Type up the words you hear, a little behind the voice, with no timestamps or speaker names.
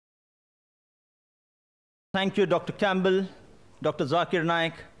Thank you, Dr. Campbell, Dr. Zakir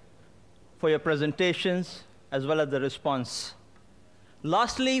Naik, for your presentations as well as the response.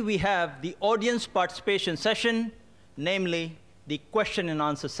 Lastly, we have the audience participation session, namely the question and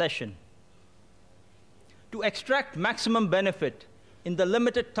answer session. To extract maximum benefit in the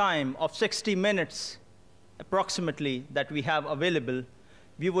limited time of 60 minutes approximately that we have available,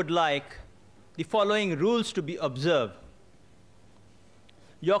 we would like the following rules to be observed.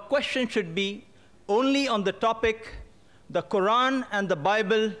 Your question should be only on the topic, the Quran and the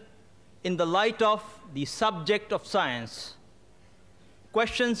Bible in the light of the subject of science.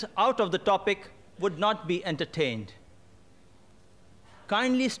 Questions out of the topic would not be entertained.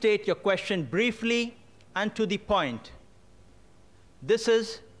 Kindly state your question briefly and to the point. This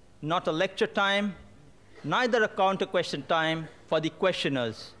is not a lecture time, neither a counter question time for the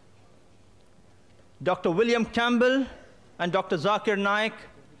questioners. Dr. William Campbell and Dr. Zakir Naik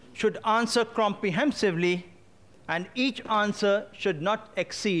should answer comprehensively, and each answer should not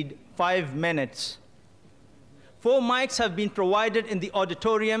exceed 5 minutes. 4 mics have been provided in the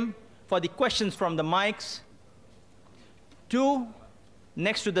auditorium for the questions from the mics, 2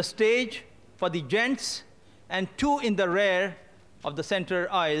 next to the stage for the gents, and 2 in the rear of the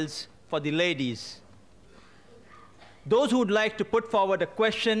center aisles for the ladies. Those who would like to put forward a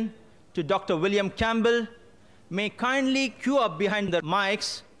question to Dr. William Campbell may kindly queue up behind the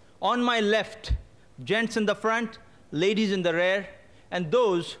mics on my left, gents in the front, ladies in the rear, and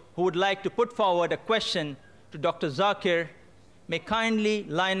those who would like to put forward a question to Dr. Zakir may kindly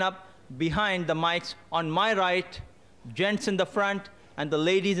line up behind the mics on my right, gents in the front, and the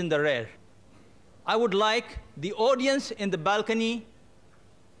ladies in the rear. I would like the audience in the balcony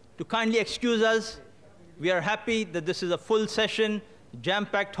to kindly excuse us. We are happy that this is a full session,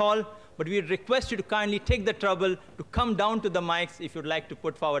 jam-packed hall, but we request you to kindly take the trouble to come down to the mics if you'd like to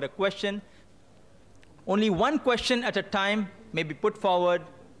put forward a question. Only one question at a time may be put forward.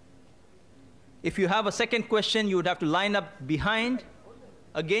 If you have a second question, you would have to line up behind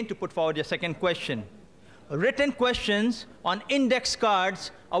again to put forward your second question. Written questions on index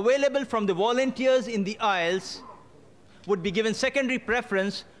cards available from the volunteers in the aisles would be given secondary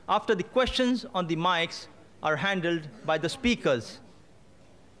preference after the questions on the mics are handled by the speakers.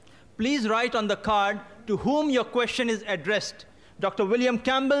 Please write on the card to whom your question is addressed, Dr. William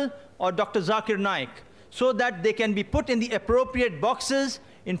Campbell or Dr. Zakir Naik, so that they can be put in the appropriate boxes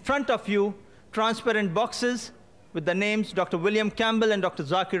in front of you, transparent boxes with the names Dr. William Campbell and Dr.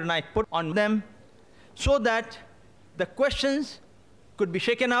 Zakir Naik put on them, so that the questions could be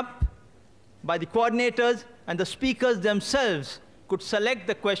shaken up by the coordinators and the speakers themselves could select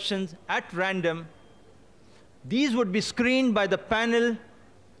the questions at random. These would be screened by the panel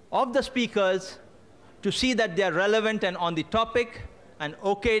of the speakers to see that they are relevant and on the topic, and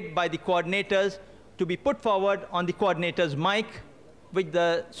okayed by the coordinators to be put forward on the coordinator's mic, which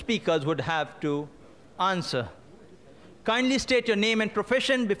the speakers would have to answer. Kindly state your name and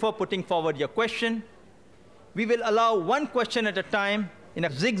profession before putting forward your question. We will allow one question at a time in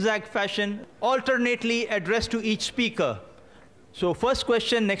a zigzag fashion, alternately addressed to each speaker. So first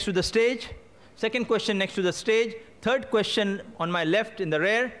question next to the stage, second question next to the stage, third question on my left in the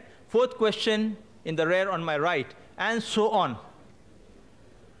rear, fourth question in the rear on my right, and so on.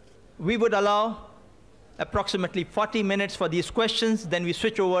 We would allow approximately 40 minutes for these questions, then we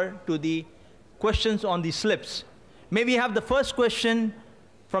switch over to the questions on the slips. May we have the first question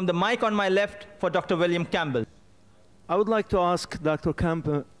from the mic on my left for Dr. William Campbell. I would like to ask Dr.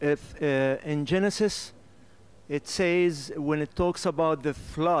 Campbell if in Genesis it says, when it talks about the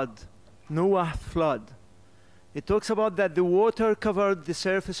flood, Noah flood, it talks about that the water covered the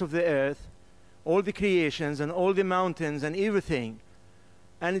surface of the earth, all the creations and all the mountains and everything.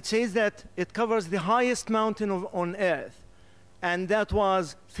 And it says that it covers the highest mountain on earth. And that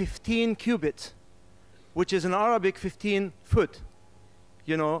was 15 cubits, which is in Arabic 15 foot,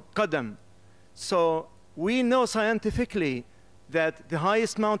 you know, qadam. So we know scientifically that the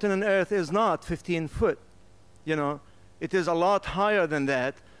highest mountain on earth is not 15 foot, you know. It is a lot higher than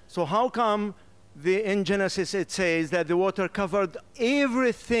that. So how come in Genesis it says that the water covered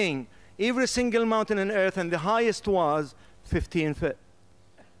everything, every single mountain on earth, and the highest was 15 feet?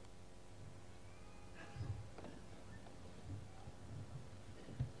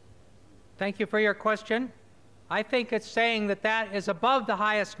 Thank you for your question. I think it's saying that that is above the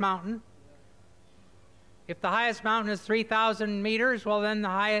highest mountain. If the highest mountain is 3,000 meters, well, then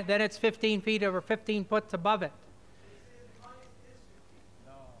then it's 15 feet or 15 foot above it.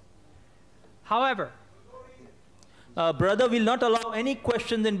 However, Brother, we'll not allow any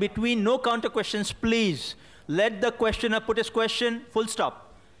questions in between, no counter questions, please. Let the questioner put his question, full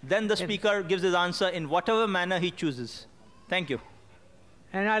stop. Then the speaker gives his answer in whatever manner he chooses. Thank you.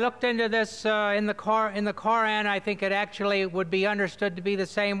 And I looked into this in the Quran. I think it actually would be understood to be the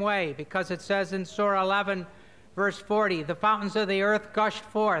same way, because it says in Surah 11, verse 40, the fountains of the earth gushed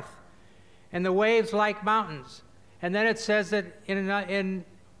forth, and the waves like mountains. And then it says that in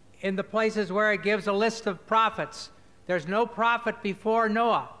the places where it gives a list of prophets, there's no prophet before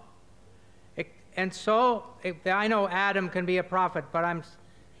Noah. I know Adam can be a prophet, but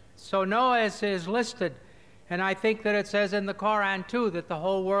so Noah is listed. And I think that it says in the Quran, too, that the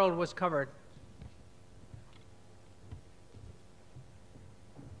whole world was covered.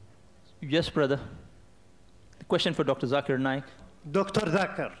 Yes, brother. The question for Dr. Zakir Naik. Dr.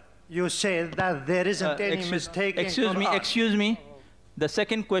 Zakir, you said that there isn't any mistake in Quran. Excuse me. The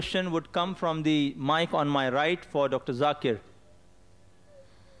second question would come from the mic on my right for Dr. Zakir.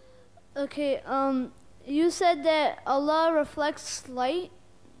 Okay, you said that Allah reflects light,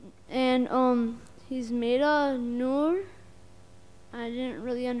 and He's made a nur. I didn't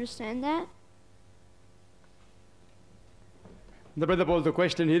really understand that. The brother posed the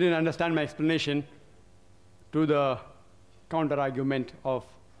question. He didn't understand my explanation to the counter-argument of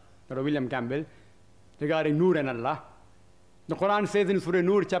Dr. William Campbell regarding Nur and Allah. The Quran says in Surah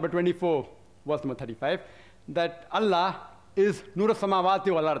Nur, chapter 24, verse number 35, that Allah is Nur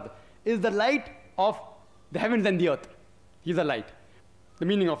samawati wal ard, is the light of the heavens and the earth. He is a light. The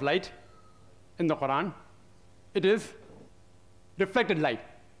meaning of light in the Quran, it is reflected light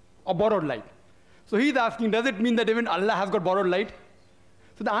or borrowed light. So he is asking, does it mean that even Allah has got borrowed light?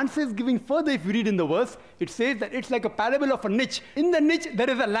 So the answer is giving further. If you read in the verse, it says that it's like a parable of a niche. In the niche, there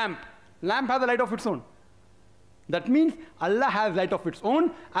is a lamp. Lamp has a light of its own. That means Allah has light of its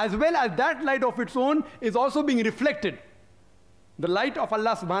own, as well as that light of its own is also being reflected. The light of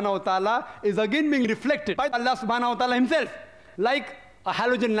Allah subhanahu wa ta'ala is again being reflected by Allah subhanahu wa ta'ala himself. Like a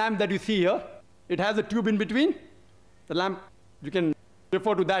halogen lamp that you see here. It has a tube in between. The lamp, you can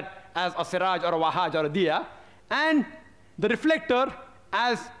refer to that as a siraj or a wahaj or a diya. And the reflector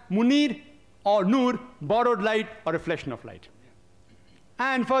as munir or nur, borrowed light or reflection of light.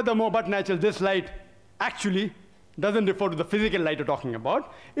 And furthermore, but natural, this light actually doesn't refer to the physical light you're talking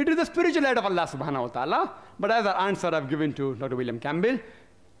about. It is the spiritual light of Allah subhanahu wa ta'ala. But as an answer I've given to Dr. William Campbell,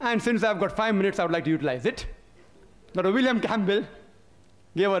 and since I've got 5 minutes, I would like to utilize it. Dr. William Campbell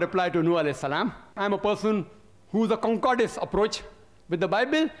gave a reply to Nuh alayhi salam. I'm a person who's a concordance approach with the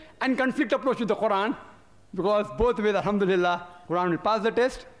Bible and conflict approach with the Quran, because both ways, alhamdulillah, Quran will pass the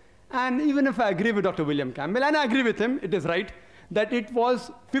test. And even if I agree with Dr. William Campbell, and I agree with him, it is right, that it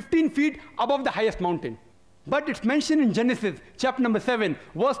was 15 feet above the highest mountain. But it's mentioned in Genesis, chapter number 7,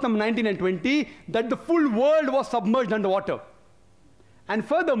 verse number 19 and 20, that the full world was submerged underwater. And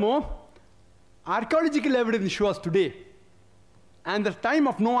furthermore, archaeological evidence shows today, and the time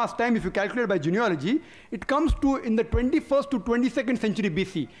of Noah's time, if you calculate by genealogy, it comes to in the 21st to 22nd century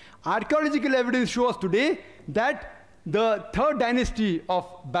BC. Archaeological evidence shows today that the 3rd dynasty of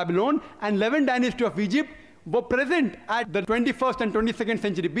Babylon and 11th dynasty of Egypt were present at the 21st and 22nd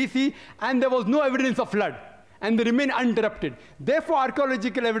century BC, and there was no evidence of flood, and they remain uninterrupted. Therefore,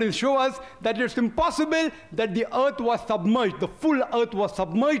 archaeological evidence shows us that it's impossible that the earth was submerged, the full earth was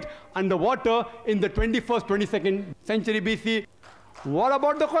submerged underwater in the 21st, 22nd century BC. What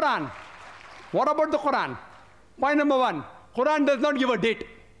about the Quran? What about the Quran? Point number 1, Quran does not give a date.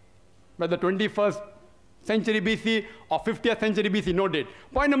 Whether 21st century BC or 50th century BC, no date.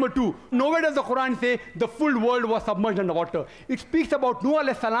 Point number 2, nowhere does the Quran say the full world was submerged underwater. It speaks about Nuh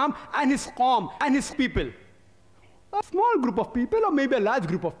alayhi salam and his qawm and his people. A small group of people or maybe a large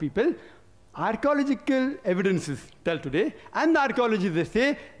group of people. Archaeological evidences tell today, and the archaeologists, they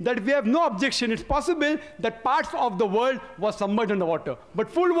say that we have no objection. It's possible that parts of the world was submerged underwater,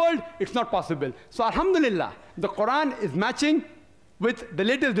 but full world, it's not possible. So alhamdulillah, the Quran is matching with the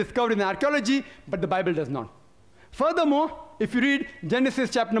latest discovery in archaeology, but the Bible does not. Furthermore, if you read Genesis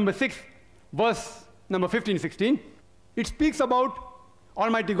chapter number 6, verse number 15-16, it speaks about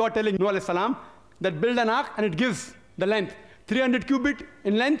Almighty God telling Nuh alayhi salam that build an ark, and it gives the length 300 cubit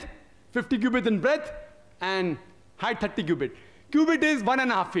in length, 50 cubit in breadth, and height 30 cubit. Cubit is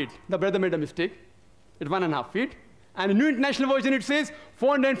 1.5 feet. The brother made a mistake. It's 1.5 feet. And in New International Version, it says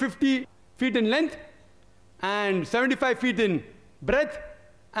 450 feet in length, and 75 feet in breadth,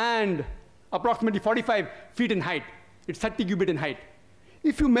 and approximately 45 feet in height. It's 30 cubit in height.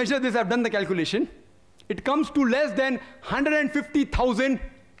 If you measure this, I've done the calculation, it comes to less than 150,000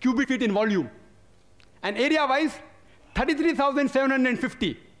 cubic feet in volume. And area-wise,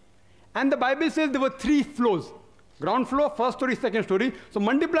 33,750. And the Bible says there were 3 floors. Ground floor, first story, second story. So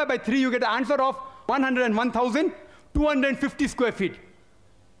multiply by 3, you get an answer of 101,250 square feet.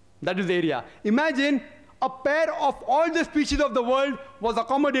 That is the area. Imagine a pair of all the species of the world was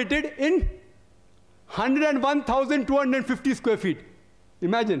accommodated in 101,250 square feet.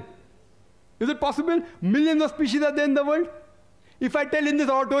 Imagine. Is it possible? Millions of species are there in the world. If I tell in this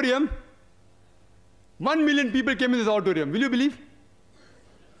auditorium, 1 million people came in this auditorium, will you believe?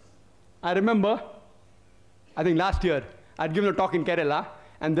 I remember, I think last year, I'd given a talk in Kerala,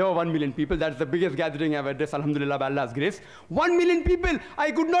 and there were 1 million people. That's the biggest gathering I've addressed, alhamdulillah, by Allah's grace. 1 million people,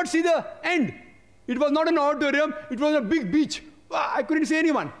 I could not see the end. It was not an auditorium, it was a big beach. I couldn't see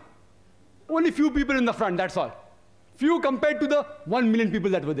anyone. Only few people in the front, that's all. Few compared to the 1 million people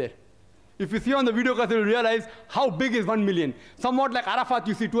that were there. If you see on the video class, you'll realize how big is 1 million. Somewhat like Arafat,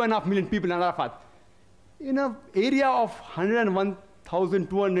 you see 2.5 million people in Arafat. In an area of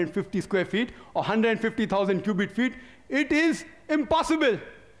 101,250 square feet or 150,000 cubic feet, it is impossible.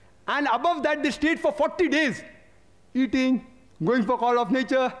 And above that, they stayed for 40 days, eating, going for call of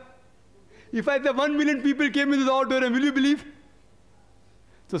nature. If I say 1 million people came into the auditorium, will you believe?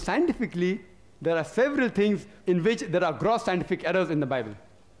 So scientifically, there are several things in which there are gross scientific errors in the Bible.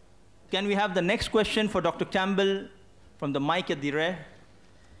 Can we have the next question for Dr. Campbell from the mic at the rear?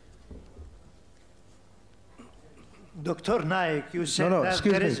 Dr. Naik, you said No, that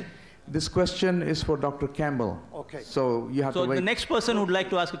excuse there me. is... This question is for Dr. Campbell. Okay. So you have to So wait. the next person who would like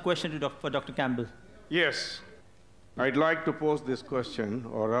to ask a question to for Dr. Campbell. Yes. I'd like to pose this question,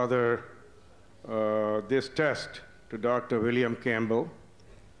 or rather, this test to Dr. William Campbell.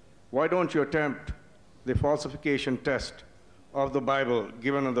 Why don't you attempt the falsification test of the Bible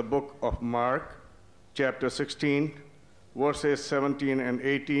given in the book of Mark, chapter 16, verses 17 and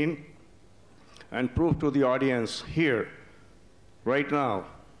 18, and prove to the audience here, right now,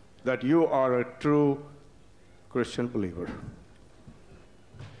 that you are a true Christian believer?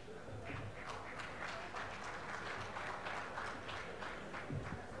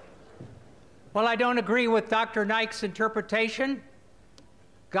 Well, I don't agree with Dr. Naik's interpretation.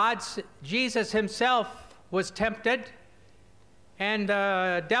 Jesus himself was tempted, and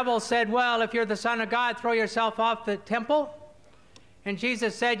the devil said, well, if you're the Son of God, throw yourself off the temple. And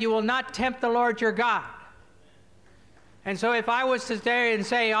Jesus said, you will not tempt the Lord your God. And so if I was to stay and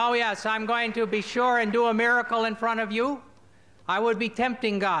say, oh yes, I'm going to be sure and do a miracle in front of you, I would be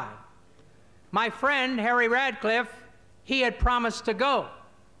tempting God. My friend, Harry Radcliffe, he had promised to go.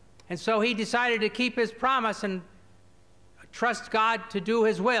 And so he decided to keep his promise and trust God to do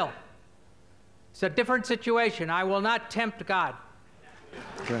his will. It's a different situation. I will not tempt God.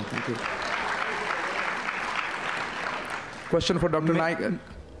 Okay, thank you. Question for Dr. Naik.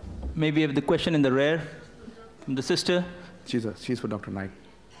 Maybe the question in the rear from the sister. She's for Dr. Naik.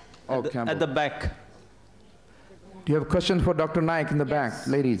 Oh, Campbell. At the back. Do you have a question for Dr. Naik in the back,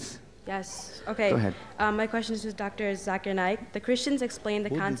 ladies? Yes. Okay. Go ahead. My question is to Dr. Zakir Naik. The Christians explain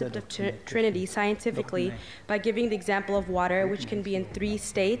the concept of Trinity scientifically by giving the example of water, which can be in 3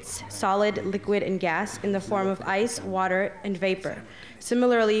 states, solid, liquid, and gas, in the form of ice, water, and vapor.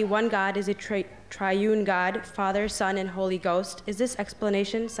 Similarly, one God is a triune God, Father, Son, and Holy Ghost. Is this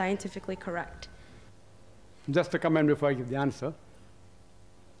explanation scientifically correct? Just a comment before I give the answer.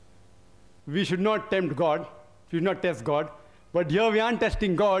 We should not tempt God, we should not test God, but here we aren't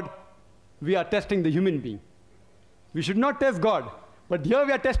testing God, we are testing the human being. We should not test God, but here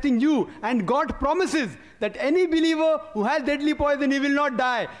we are testing you, and God promises that any believer who has deadly poison, he will not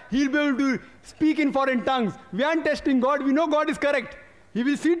die. He'll be able to speak in foreign tongues. We aren't testing God, we know God is correct. He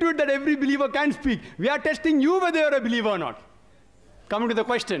will see to it that every believer can speak. We are testing you whether you're a believer or not. Coming to the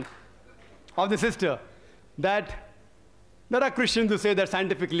question of the sister, that there are Christians who say that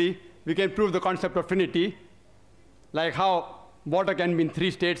scientifically we can prove the concept of Trinity, like how water can be in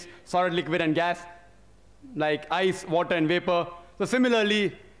 3 states, solid, liquid, and gas, like ice, water, and vapor. So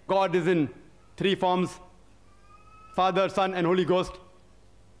similarly, God is in 3 forms, Father, Son, and Holy Ghost.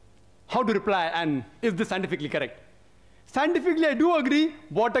 How to reply, and is this scientifically correct? Scientifically, I do agree,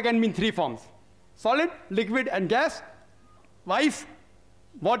 water can be in 3 forms, solid, liquid, and gas, ice,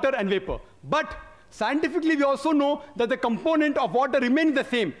 water, and vapor. But scientifically, we also know that the component of water remains the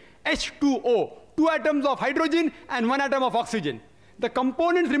same, H2O, 2 atoms of hydrogen and 1 atom of oxygen. The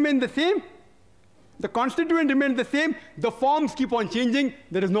components remain the same, the constituent remains the same, the forms keep on changing,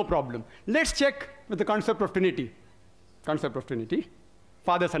 there is no problem. Let's check with the concept of Trinity. Concept of Trinity,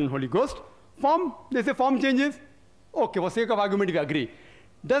 Father, Son, and Holy Ghost. Form, they say form changes. Okay, for sake of argument, we agree.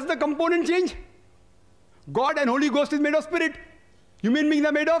 Does the component change? God and Holy Ghost is made of spirit. Human beings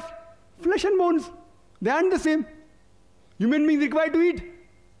are made of flesh and bones. They aren't the same. Human beings require to eat.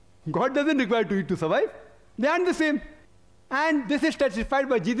 God doesn't require to eat to survive. They aren't the same. And this is testified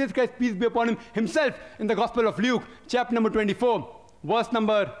by Jesus Christ, peace be upon him, himself in the Gospel of Luke, chapter number 24, verse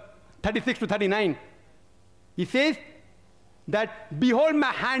number 36 to 39. He says that, behold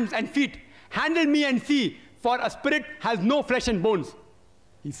my hands and feet, handle me and see, for a spirit has no flesh and bones.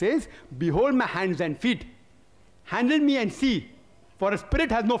 He says, behold my hands and feet, handle me and see, for a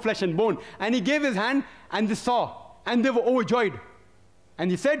spirit has no flesh and bone. And he gave his hand, and they saw, and they were overjoyed. And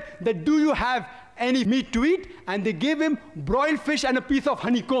he said that, do you have any meat to eat? And they gave him broiled fish and a piece of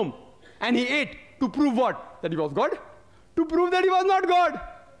honeycomb. And he ate. To prove what? That he was God? To prove that he was not God.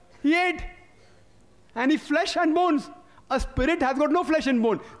 He ate. And he's flesh and bones. A spirit has got no flesh and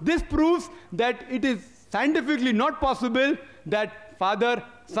bone. This proves that it is scientifically not possible that Father,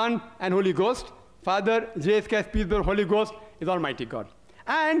 Son, and Holy Ghost, Father, JSK, peace be, Holy Ghost, is Almighty God.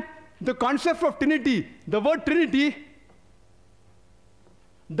 And the concept of Trinity, the word Trinity,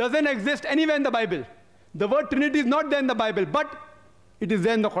 doesn't exist anywhere in the Bible. The word Trinity is not there in the Bible, but it is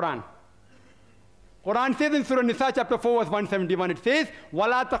there in the Quran. Quran says in Surah Nisa chapter 4 verse 171, it says,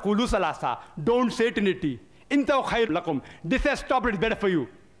 وَلَا تَقُولُوا ثَلَاثًا. Don't say Trinity. إِنْتَوْ خَيْرٌ لَكُمْ. This has stopped, it's better for you.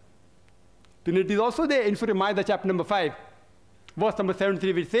 Trinity is also there in Surah Ma'idah chapter number 5, verse number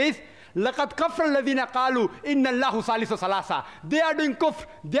 73, which says, لَقَدْ كَفْرَ الَّذِينَ قَالُوا إِنَّ اللَّهُ ثَالِثُ ثَلَاثًا. They are doing kufr,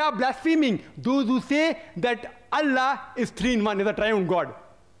 they are blaspheming, those who say that Allah is three in one, is a triune God.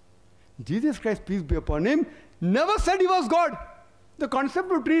 Jesus Christ, peace be upon him, never said he was God. The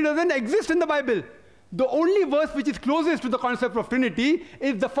concept of Trinity doesn't exist in the Bible. The only verse which is closest to the concept of Trinity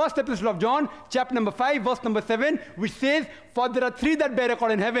is the first epistle of John, chapter number 5, verse number 7, which says, for there are three that bear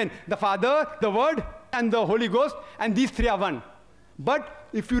record in heaven, the Father, the Word, and the Holy Ghost, and these three are one. But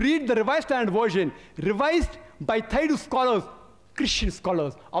if you read the Revised Standard Version, revised by Thaidu scholars, Christian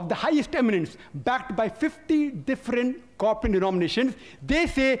scholars of the highest eminence, backed by 50 different corporate denominations, they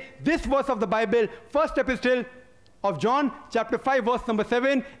say this verse of the Bible, first epistle of John, chapter 5, verse number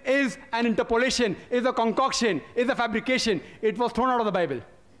 7, is an interpolation, is a concoction, is a fabrication. It was thrown out of the Bible.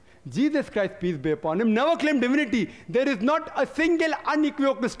 Jesus Christ, peace be upon him, never claimed divinity. There is not a single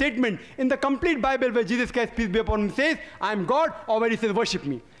unequivocal statement in the complete Bible where Jesus Christ, peace be upon him, says, I am God, or where he says, worship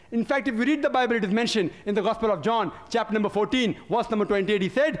me. In fact, if you read the Bible, it is mentioned in the Gospel of John, chapter number 14, verse number 28, he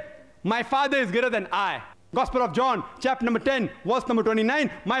said, my Father is greater than I. Gospel of John, chapter number 10, verse number 29,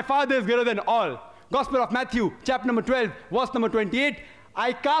 my Father is greater than all. Gospel of Matthew, chapter number 12, verse number 28,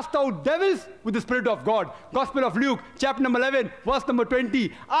 I cast out devils with the Spirit of God. Gospel of Luke, chapter number 11, verse number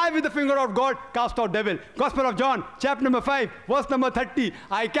 20, I with the finger of God cast out devil. Gospel of John, chapter number 5, verse number 30,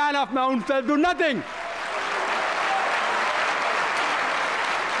 I can of my own self do nothing.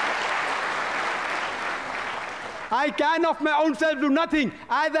 I can of my own self do nothing.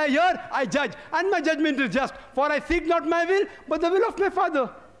 As I hear, I judge. And my judgment is just. For I seek not my will, but the will of my Father.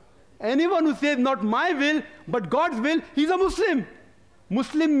 Anyone who says not my will, but God's will, he's a Muslim.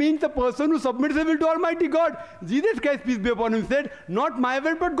 Muslim means a person who submits his will to Almighty God. Jesus Christ, peace be upon him, said, not my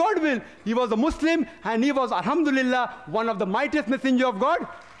will, but God's will. He was a Muslim, and he was, alhamdulillah, one of the mightiest messengers of God.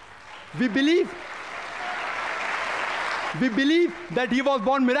 We believe that he was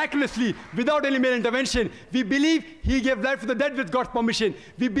born miraculously, without any male intervention. We believe he gave life to the dead with God's permission.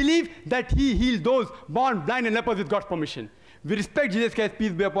 We believe that he healed those born blind and lepers with God's permission. We respect Jesus Christ,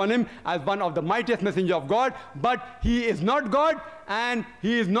 peace be upon him, as one of the mightiest messengers of God, but he is not God, and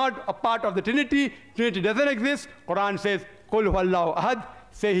he is not a part of the Trinity. Trinity doesn't exist. Quran says, Qul huwallahu ahad,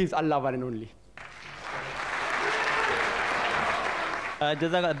 say he's Allah one and only.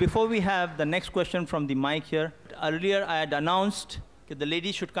 Before we have the next question from the mic here, earlier I had announced that the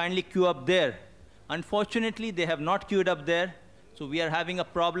ladies should kindly queue up there. Unfortunately, they have not queued up there, so we are having a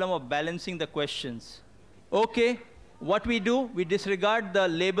problem of balancing the questions. Okay. What we do, we disregard the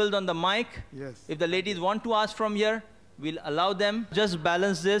labels on the mic. Yes. If the ladies want to ask from here, we'll allow them. Just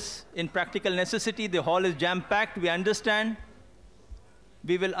balance this in practical necessity. The hall is jam-packed, we understand.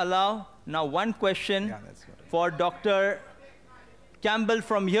 We will allow now one question for Dr. Campbell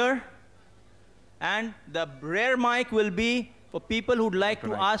from here. And the rare mic will be for people who'd like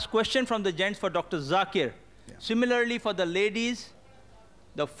to ask questions from the gents for Dr. Zakir. Yeah. Similarly, for the ladies,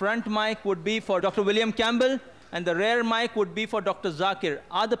 the front mic would be for Dr. William Campbell, and the rear mic would be for Dr. Zakir.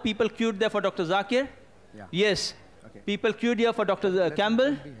 Are the people queued there for Dr. Zakir? Yeah. Yes. Okay. People queued here for Dr.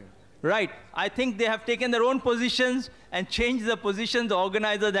 Campbell? Right. I think they have taken their own positions and changed the position the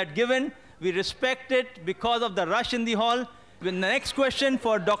organizers had given. We respect it because of the rush in the hall. The next question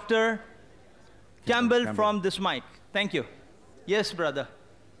for Dr. Campbell from this mic. Thank you. Yes, brother.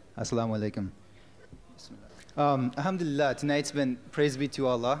 Assalamu alaikum. Alhamdulillah, tonight's been, praise be to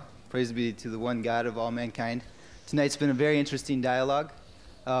Allah, praise be to the one God of all mankind. Tonight's been a very interesting dialogue,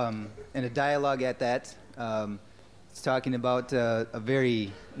 and a dialogue at that. It's talking about a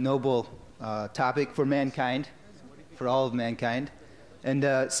very noble topic for mankind, for all of mankind.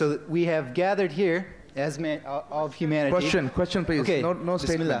 And so we have gathered here as all of humanity. Question, please. Okay. No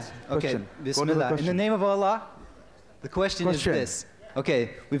statements. Okay, Question. Bismillah. In the name of Allah, the question is this.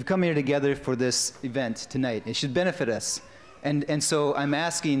 Okay, we've come here together for this event tonight. It should benefit us. And so I'm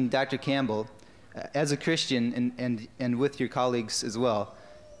asking Dr. Campbell, as a Christian and with your colleagues as well,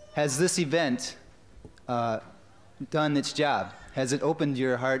 has this event done its job? Has it opened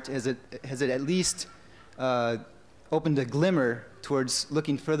your heart? Has it at least opened a glimmer towards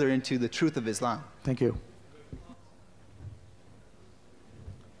looking further into the truth of Islam? Thank you.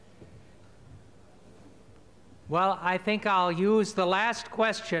 Well, I think I'll use the last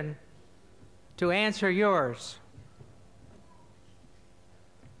question to answer yours.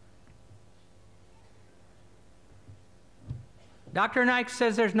 Dr. Naik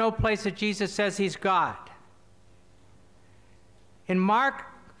says there's no place that Jesus says he's God. In Mark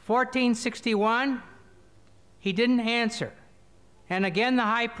 14:61, he didn't answer. And again, the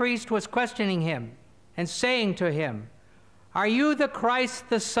high priest was questioning him and saying to him, "Are you the Christ,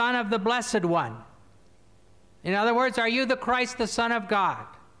 the Son of the Blessed One?" In other words, are you the Christ, the Son of God?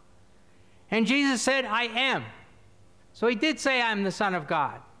 And Jesus said, "I am." So he did say, "I'm the Son of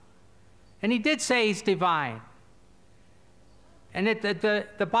God." And he did say he's divine. And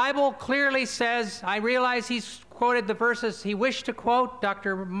the Bible clearly says, I realize he's quoted the verses he wished to quote,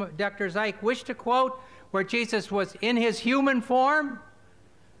 Dr. Zakir wished to quote, where Jesus was in his human form.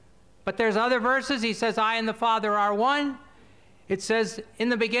 But there's other verses. He says, "I and the Father are one." It says, "In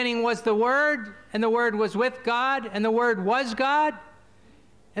the beginning was the Word, and the Word was with God, and the Word was God,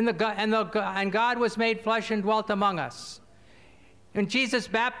 and God was made flesh and dwelt among us." In Jesus'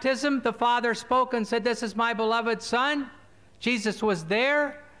 baptism, the Father spoke and said, "This is my beloved Son." Jesus was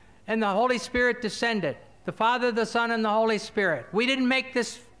there, and the Holy Spirit descended. The Father, the Son, and the Holy Spirit. We didn't make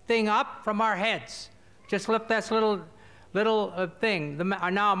this thing up from our heads. Just lift this little thing.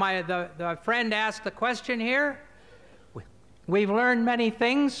 Now, the friend asked the question here. We've learned many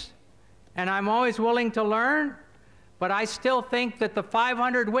things, and I'm always willing to learn, but I still think that the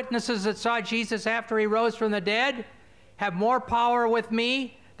 500 witnesses that saw Jesus after he rose from the dead have more power with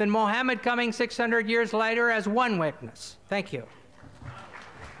me than Muhammad coming 600 years later as one witness. Thank you.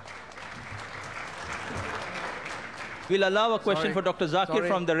 We'll allow a question for Dr. Zakir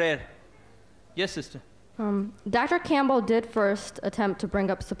from the rear. Yes, sister. Dr. Campbell did first attempt to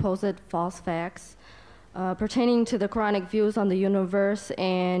bring up supposed false facts pertaining to the Quranic views on the universe,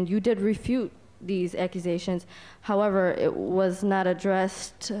 and you did refute these accusations. However, it was not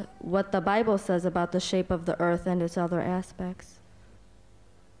addressed what the Bible says about the shape of the earth and its other aspects.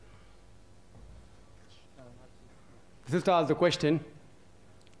 The sister asked a question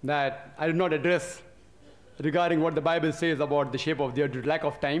that I did not address regarding what the Bible says about the shape of the earth due to lack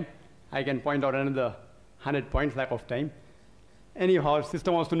of time. I can point out another 100 points, lack of time. Anyhow,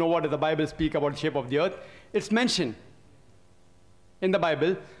 sister wants to know what does the Bible speak about the shape of the earth. It's mentioned in the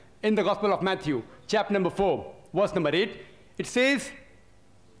Bible, in the Gospel of Matthew, chapter number 4, verse number 8. It says,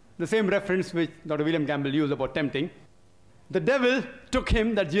 the same reference which Dr. William Campbell used about tempting. The devil took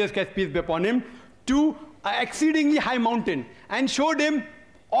him, that Jesus Christ, peace be upon him, to an exceedingly high mountain and showed him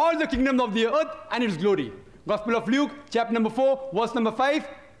all the kingdoms of the earth and its glory. Gospel of Luke, chapter number 4, verse number 5.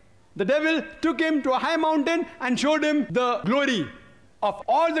 The devil took him to a high mountain and showed him the glory of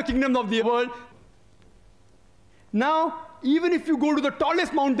all the kingdoms of the world. Now, even if you go to the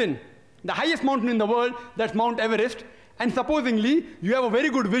tallest mountain, the highest mountain in the world, that's Mount Everest, and supposingly you have a very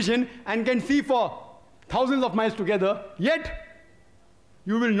good vision and can see for thousands of miles together, yet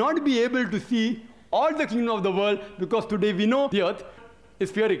you will not be able to see all the kingdom of the world, because today we know the earth is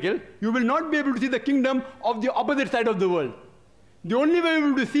spherical. You will not be able to see the kingdom of the opposite side of the world. The only way you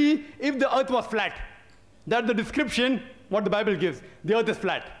will be able to see if the earth was flat. That's the description what the Bible gives. The earth is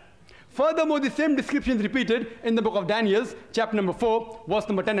flat. Furthermore, the same description is repeated in the book of Daniel, chapter number 4, verse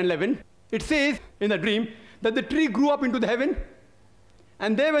number 10 and 11. It says in the dream that the tree grew up into the heaven,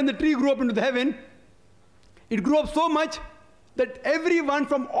 and there when the tree grew up into the heaven, it grew up so much that everyone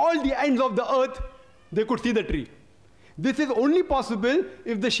from all the ends of the earth, they could see the tree. This is only possible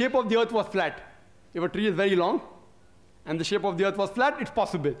if the shape of the earth was flat. If a tree is very long and the shape of the earth was flat, it's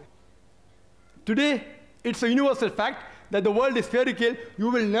possible. Today, it's a universal fact that the world is spherical. You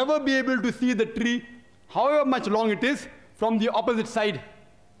will never be able to see the tree, however much long it is, from the opposite side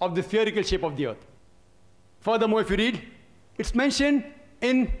of the spherical shape of the earth. Furthermore, if you read, it's mentioned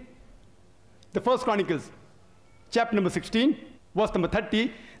in the First Chronicles, chapter number 16, verse number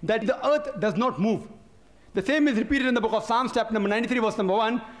 30, that the earth does not move. The same is repeated in the book of Psalms, chapter number 93, verse number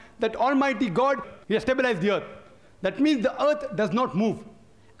 1, that Almighty God, He has stabilized the earth. That means the earth does not move.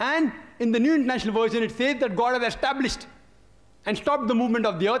 And in the New International Version, it says that God has established and stopped the movement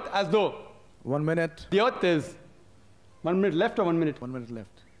of the earth as though 1 minute. the earth is 1 minute left or 1 minute? 1 minute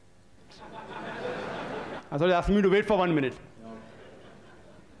left. I thought you asked me to wait for 1 minute.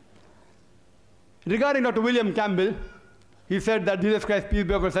 Regarding Dr. William Campbell, he said that Jesus Christ, peace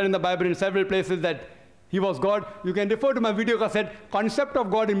be upon him, said in the Bible in several places that he was God. You can refer to my video cassette, Concept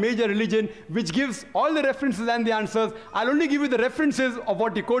of God in Major Religion, which gives all the references and the answers. I'll only give you the references of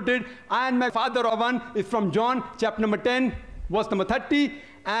what he quoted. I and my Father are one is from John, chapter number 10, verse number 30.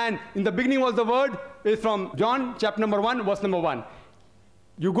 And in the beginning was the Word is from John, chapter number 1, verse number 1.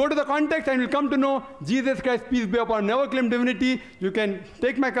 You go to the context and you'll come to know Jesus Christ, peace be upon him, never claimed divinity. You can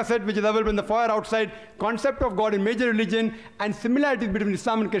take my cassette, which is available in the foyer outside, Concept of God in Major Religion, and similarities between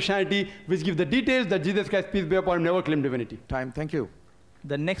Islam and Christianity, which give the details that Jesus Christ, peace be upon him, never claimed divinity. Time. Thank you.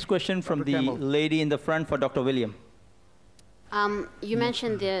 The next question from Dr. the Campbell. lady in the front for Dr. William. You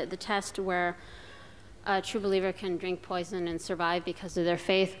mentioned the test where a true believer can drink poison and survive because of their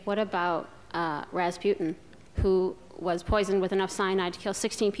faith. What about Rasputin, who was poisoned with enough cyanide to kill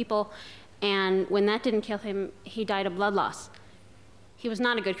 16 people, and when that didn't kill him, he died of blood loss? He was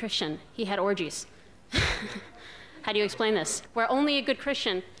not a good Christian. He had orgies. How do you explain this? Where only a good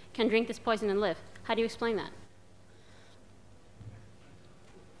Christian can drink this poison and live. How do you explain that?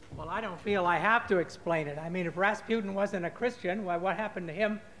 Well, I don't feel I have to explain it. I mean, if Rasputin wasn't a Christian, well, what happened to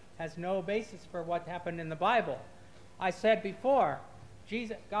him has no basis for what happened in the Bible. I said before,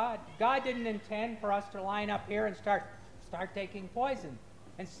 God didn't intend for us to line up here and start taking poison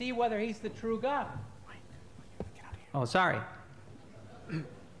and see whether he's the true God. Oh, sorry.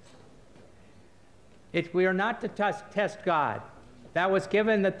 We are not to test God. That was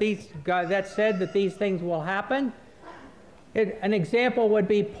given that that said that these things will happen. An example would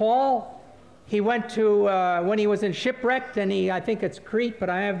be Paul. He went to, when he was in shipwrecked, and I think it's Crete, but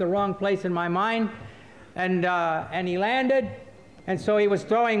I have the wrong place in my mind, and he landed, and so he was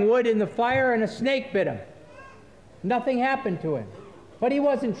throwing wood in the fire, and a snake bit him. Nothing happened to him. But he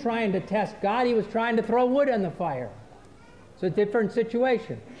wasn't trying to test God, he was trying to throw wood on the fire. It's a different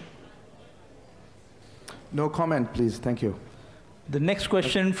situation. No comment, please. Thank you. The next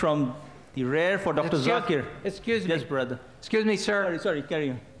question from the rear for Dr. Zakir. Excuse me. Yes, brother. Excuse me, sir. Sorry,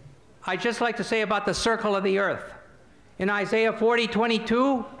 carry on. I'd just like to say about the circle of the earth. In Isaiah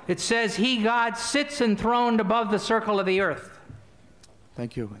 40:22, it says, "He, God, sits enthroned above the circle of the earth."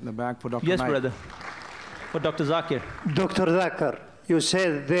 Thank you. In the back for Dr. Yes, Naik. brother. For Dr. Zakir. Dr. Zakir, you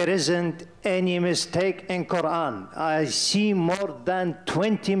said there isn't any mistake in Quran. I see more than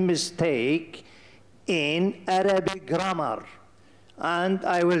 20 mistakes in Arabic grammar, and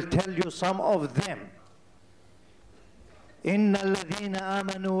I will tell you some of them. إن الذين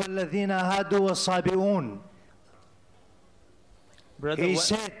آمنوا والذين هادوا والصابئون. He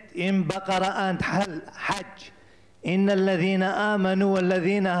said in Baqarah and Hajj, إن الذين آمنوا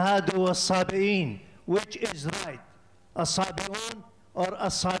والذين هادوا والصابئين. Which is right? الصابئون or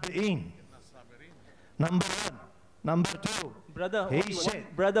الصابئين? Number one. Number two.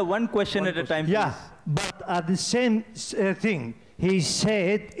 Brother, one question at a time, please. Yeah, but at the same thing, he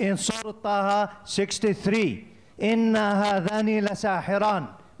said in Surah Taha 63, إِنَّ هَذَانِ لَسَاحِرَانِ.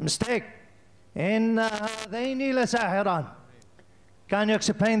 Mistake. إِنَّ هَذَيْنِ لَسَاحِرَانِ. Can you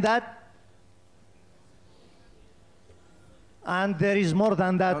explain that? And there is more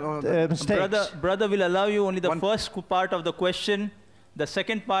than that mistakes. Brother will allow you only the first part of the question. The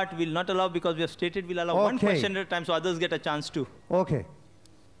second part will not allow because we have stated we'll allow one question at a time so others get a chance too. Okay.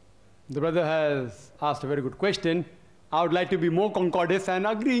 The brother has asked a very good question. I would like to be more concordant and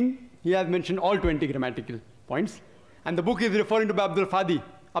agreeing. He has mentioned all 20 grammatical points. And the book is referring to Abdul Fadi.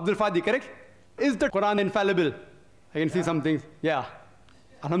 Abdul Fadi, correct? Is the Quran infallible? I can see some things. Yeah.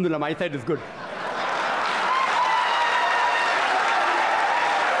 Alhamdulillah, my side is good.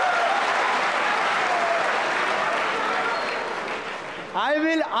 I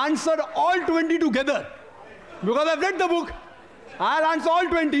will answer all 20 together. Because I've read the book. I'll answer all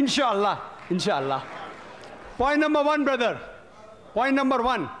 20, inshallah. Inshallah. Point number one, brother. Point number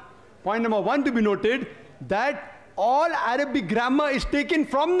one. Point number one to be noted that all Arabic grammar is taken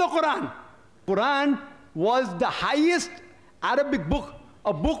from the Quran. Quran was the highest Arabic book,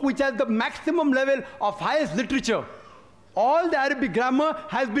 a book which has the maximum level of highest literature. All the Arabic grammar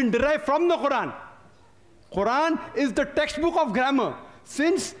has been derived from the Quran. Quran is the textbook of grammar.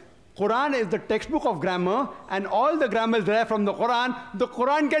 Since Quran is the textbook of grammar and all the grammar is derived from the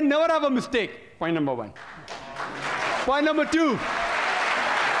Quran can never have a mistake. Point number one. Point number two.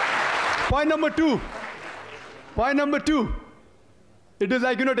 Point number two. Point number two. It is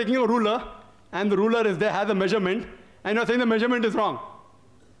like, taking a ruler and the ruler is there, has a measurement, and you're saying the measurement is wrong.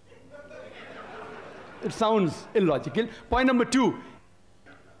 It sounds illogical. Point number 2,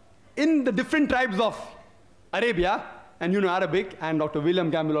 in the different tribes of Arabia, and you know Arabic, and Dr.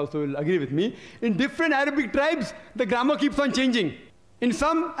 William Campbell also will agree with me, in different Arabic tribes, the grammar keeps on changing. In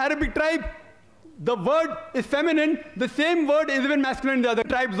some Arabic tribe, the word is feminine, the same word is even masculine in the other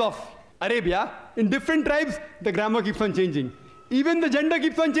tribes of Arabia. In different tribes, the grammar keeps on changing. Even the gender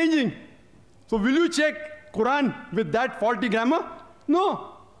keeps on changing. So will you check Quran with that faulty grammar?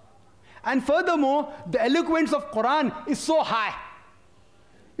 No. And furthermore, the eloquence of Quran is so high.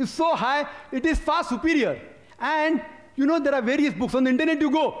 It's so high, it is far superior. And you know, there are various books on the internet.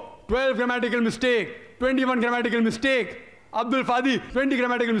 You go, 12 grammatical mistake, 21 grammatical mistake, Abdul Fadi, 20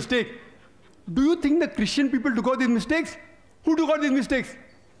 grammatical mistake. Do you think the Christian people took out these mistakes? Who took out these mistakes?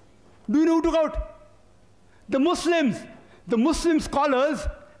 Do you know who took out? The Muslims. The Muslim scholars,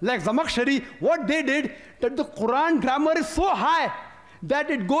 like Zamakshari, what they did, that the Quran grammar is so high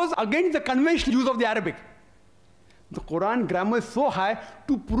that it goes against the conventional use of the Arabic. The Quran grammar is so high,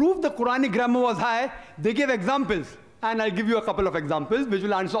 to prove the Quranic grammar was high, they gave examples. And I'll give you a couple of examples which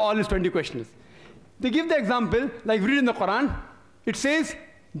will answer all his 20 questions. They give the example, like read in the Quran, it says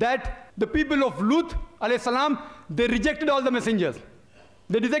that the people of Lut, alayhi salam, they rejected all the messengers.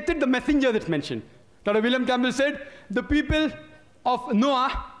 They rejected the messenger that's mentioned. Dr. William Campbell said, the people of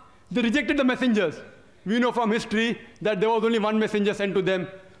Noah, they rejected the messengers. We know from history that there was only one messenger sent to them.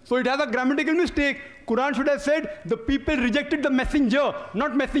 So it has a grammatical mistake. Quran should have said, the people rejected the messenger,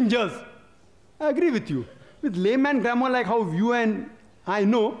 not messengers. I agree with you. With layman grammar like how you and I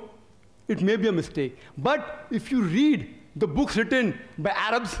know, it may be a mistake. But if you read the books written by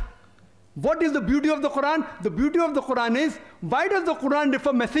Arabs, what is the beauty of the Quran? The beauty of the Quran is, why does the Quran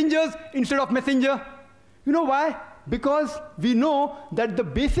refer messengers instead of messenger? You know why? Because we know that the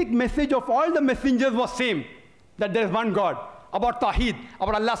basic message of all the messengers was same, that there is one God, about Tawheed,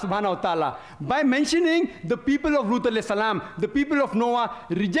 about Allah subhanahu wa ta'ala. By mentioning the people of Lut alayhi salam, the people of Noah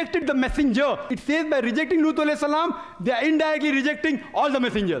rejected the messenger, it says by rejecting Lut alayhi salam, they are indirectly rejecting all the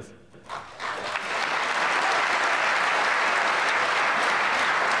messengers.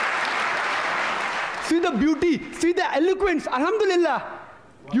 See the beauty, see the eloquence, alhamdulillah.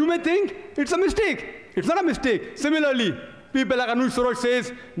 You may think it's a mistake. It's not a mistake. Similarly, people like Anuj Suraj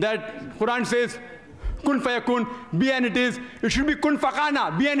says that Quran says, kun fayakun, be and it is. It should be kun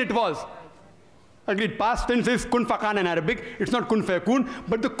fakana, be and it was. Agreed, past tense is kun fakana in Arabic. It's not kun fayakun.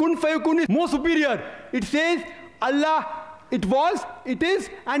 But the kun fayakun is more superior. It says, Allah, it was, it is,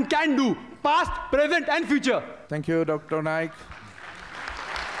 and can do. Past, present, and future. Thank you, Dr. Naik.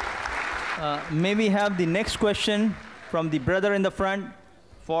 May we have the next question from the brother in the front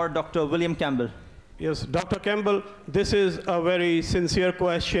for Dr. William Campbell. Yes, Dr. Campbell, this is a very sincere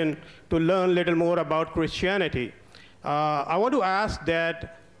question to learn a little more about Christianity. I want to ask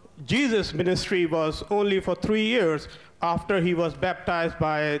that Jesus' ministry was only for 3 years after he was baptized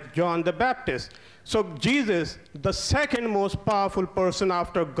by John the Baptist. So Jesus, the second most powerful person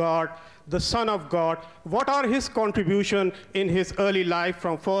after God, the Son of God, what are his contribution in his early life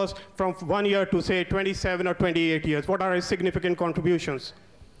from 1 year to say 27 or 28 years? What are his significant contributions?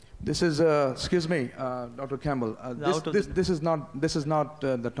 This is, excuse me, Dr. Campbell. This is not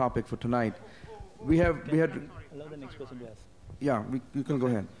the topic for tonight. We had. Allow the next person to ask. Yeah, you can go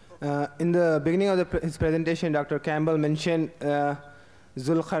ahead. In the beginning of his presentation, Dr. Campbell mentioned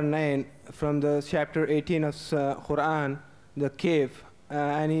Zulqarnain from the chapter 18 of Quran, the cave,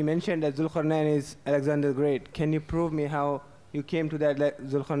 and he mentioned that Zulqarnain is Alexander the Great. Can you prove me how you came to that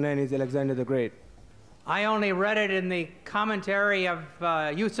Zulqarnain is Alexander the Great? I only read it in the commentary of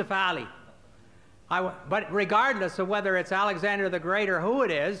Yusuf Ali. But regardless of whether it's Alexander the Great or who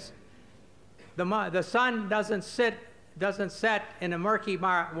it is, the sun doesn't set in a murky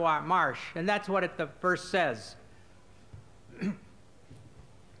marsh, and that's what the verse says.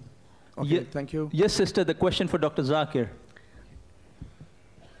 Okay, thank you. Yes, sister, the question for Dr. Zakir.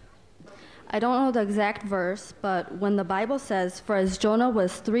 I don't know the exact verse, but when the Bible says, for as Jonah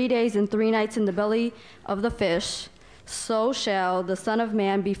was 3 days and 3 nights in the belly of the fish, so shall the Son of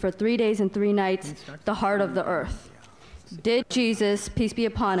Man be for 3 days and 3 nights the heart of the earth. Did Jesus, peace be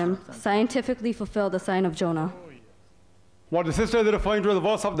upon him, scientifically fulfill the sign of Jonah? What the sisters are referring to is the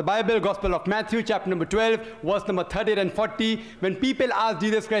verse of the Bible, Gospel of Matthew, chapter number 12, verse number 30 and 40. When people ask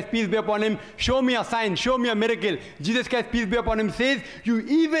Jesus Christ, peace be upon him, show me a sign, show me a miracle. Jesus Christ, peace be upon him, says, you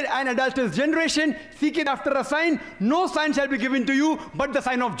evil and adulterous generation, seek it after a sign. No sign shall be given to you but the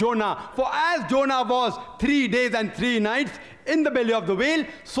sign of Jonah. For as Jonah was 3 days and 3 nights in the belly of the whale,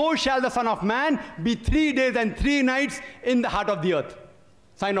 so shall the Son of Man be 3 days and 3 nights in the heart of the earth.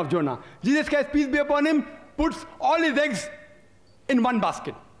 Sign of Jonah. Jesus Christ, peace be upon him, puts all his eggs in one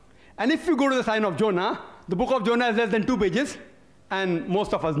basket. And if you go to the sign of Jonah, the book of Jonah is less than 2 pages, and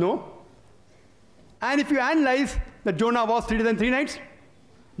most of us know. And if you analyze that Jonah was 3 days and 3 nights,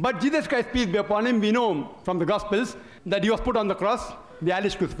 but Jesus Christ, peace be upon him, we know from the Gospels that he was put on the cross, the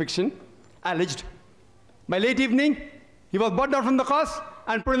alleged crucifixion, alleged. By late evening, he was brought down from the cross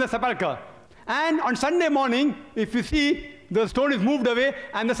and put in the sepulchre. And on Sunday morning, if you see, the stone is moved away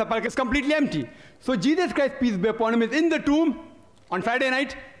and the sepulchre is completely empty. So Jesus Christ, peace be upon him, is in the tomb on Friday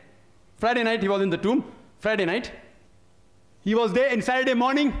night. Friday night he was in the tomb. Friday night. He was there in Saturday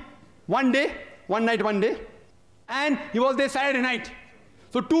morning, one day, one night, one day. And he was there Saturday night.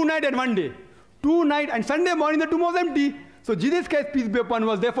 So 2 nights and 1 day. 2 nights and Sunday morning the tomb was empty. So Jesus Christ, peace be upon him,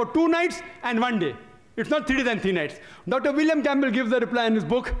 was there for 2 nights and 1 day. It's not 3 days and 3 nights. Dr. William Campbell gives the reply in his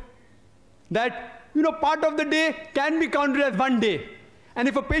book that, part of the day can be counted as 1 day. And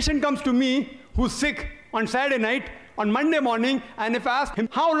if a patient comes to me who's sick on Saturday night, on Monday morning, and if I ask him,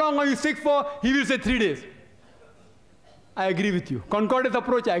 how long are you sick for? He will say 3 days. I agree with you. Concordance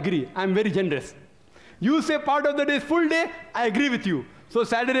approach, I agree. I'm very generous. You say part of the day is full day, I agree with you. So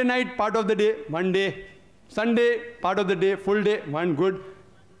Saturday night, part of the day, 1 day. Sunday, part of the day, full day, 1 good.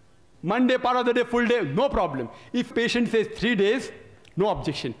 Monday, part of the day, full day, no problem. If patient says 3 days, no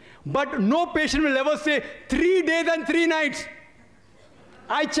objection. But no patient will ever say 3 days and 3 nights.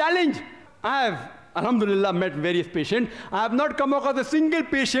 I challenge. I have, alhamdulillah, met various patients. I have not come across a single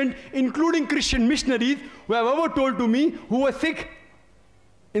patient, including Christian missionaries, who have ever told to me who was sick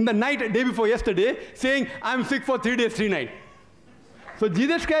in the night, day before yesterday, saying, I'm sick for 3 days, 3 nights. So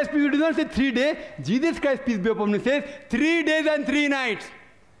Jesus Christ, peace, does not say 3 days. Jesus Christ, peace be upon him, says 3 days and 3 nights.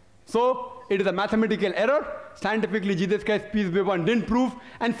 So it is a mathematical error. Scientifically, Jesus Christ, peace be upon him, didn't prove.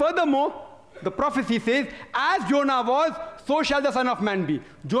 And furthermore, the prophecy says, as Jonah was, so shall the Son of Man be.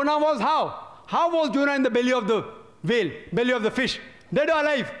 Jonah was how? How was Jonah in the belly of the whale, belly of the fish? Dead or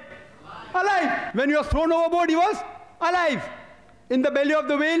alive? Alive. When he was thrown overboard, he was alive. In the belly of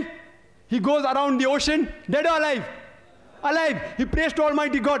the whale, he goes around the ocean, dead or alive? Alive. He prays to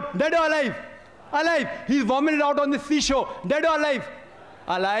Almighty God, dead or alive? Alive. He's vomited out on the seashore, dead or alive?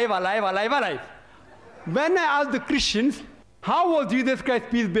 Alive, alive, alive, alive. When I ask the Christians, how was Jesus Christ,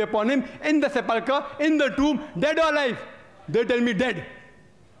 peace be upon him, in the sepulchre, in the tomb, dead or alive? They tell me dead.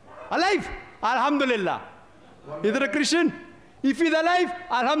 Alive. Alhamdulillah. Is it a Christian? If he's alive,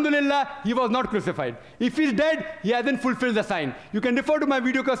 alhamdulillah, he was not crucified. If he's dead, he hasn't fulfilled the sign. You can refer to my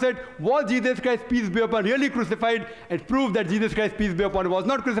video cassette, was Jesus Christ, peace be upon, really crucified? And prove that Jesus Christ, peace be upon, was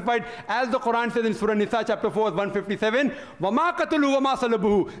not crucified. As the Quran says in Surah Nisa, chapter 4, 157, وَمَا قَتَلُوا وَمَا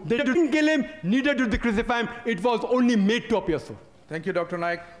صَلَبُهُ. They didn't kill him, neither did they crucify him. It was only made to appear so. Thank you, Dr.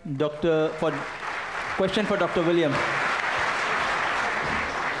 Naik. Question for Dr. William.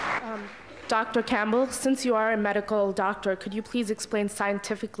 Dr. Campbell, since you are a medical doctor, could you please explain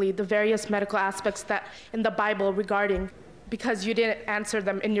scientifically the various medical aspects that in the Bible regarding, because you didn't answer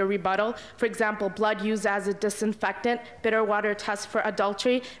them in your rebuttal, for example, blood used as a disinfectant, bitter water test for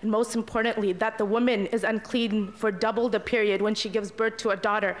adultery, and most importantly, that the woman is unclean for double the period when she gives birth to a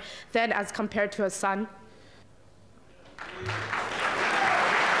daughter than as compared to a son?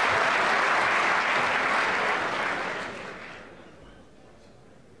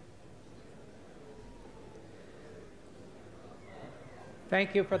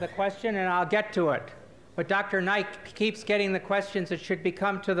 Thank you for the question, and I'll get to it. But Dr. Naik keeps getting the questions that should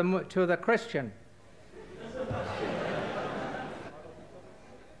become to the Christian.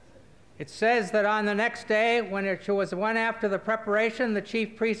 It says that on the next day, when it was one after the preparation, the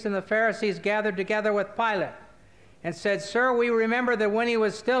chief priests and the Pharisees gathered together with Pilate and said, Sir, we remember that when he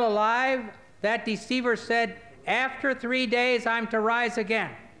was still alive, that deceiver said, after 3 days I'm to rise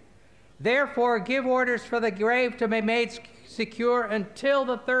again. Therefore, give orders for the grave to be made secure until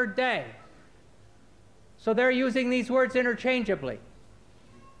the 3rd day. So they're using these words interchangeably.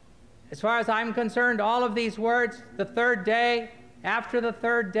 As far as I'm concerned, all of these words, the 3rd day, after the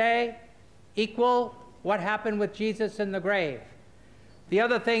 3rd day, equal what happened with Jesus in the grave. The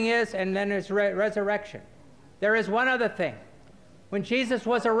other thing is, and then there's resurrection. There is one other thing. When Jesus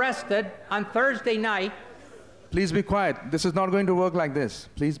was arrested on Thursday night, please be quiet. This is not going to work like this.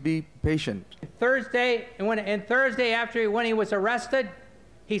 Please be patient. Thursday after when he was arrested,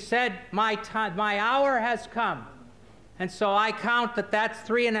 he said, my hour has come. And so I count that that's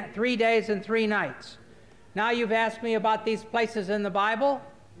 3 days and 3 nights. Now you've asked me about these places in the Bible.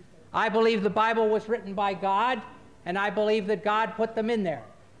 I believe the Bible was written by God, and I believe that God put them in there.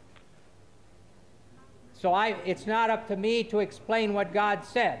 So it's not up to me to explain what God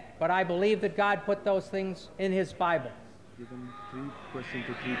said, but I believe that God put those things in his Bible.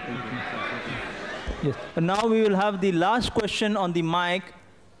 Yes. And now we will have the last question on the mic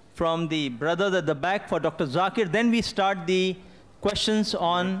from the brothers at the back for Dr. Zakir. Then we start the questions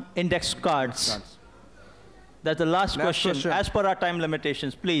on index cards. That's the last question, as per our time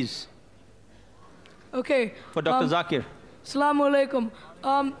limitations, please. Okay. For Dr. Zakir. Assalamu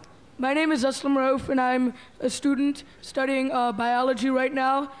alaikum. My name is Aslam Rauf, and I'm a student studying biology right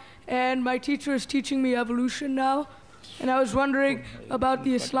now. And my teacher is teaching me evolution now. And I was wondering about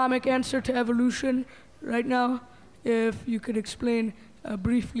the Islamic answer to evolution right now, if you could explain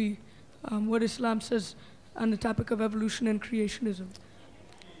briefly what Islam says on the topic of evolution and creationism.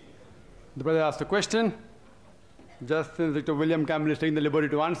 The brother asked a question. Just since Dr. William Campbell is taking the liberty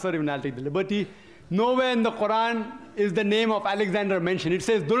to answer, even I'll take the liberty. Nowhere in the Quran is the name of Alexander mentioned. It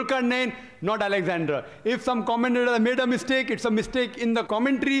says Dhul-Qarnain, not Alexander. If some commentator made a mistake, it's a mistake in the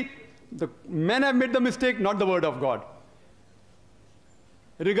commentary. The men have made the mistake, not the word of God.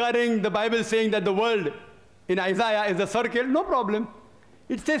 Regarding the Bible saying that the world in Isaiah is a circle, no problem.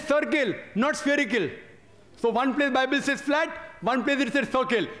 It says circle, not spherical. So one place Bible says flat, one place it says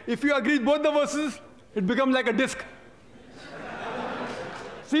circle. If you agree with both the verses, it becomes like a disc.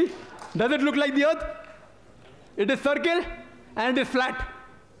 See? Does it look like the earth? It is circle and it is flat.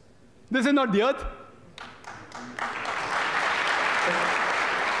 This is not the earth.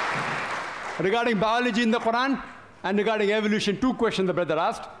 Regarding biology in the Quran and regarding evolution, two questions the brother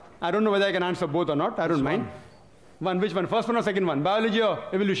asked. I don't know whether I can answer both or not. I don't mind. One, which one? First one or second one? Biology or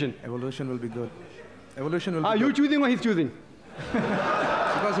evolution? Evolution will be good. Evolution will be good. Are you choosing or he's choosing?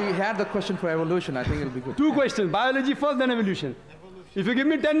 Because he had the question for evolution, I think it'll be good. Two questions. Biology first, then evolution. If you give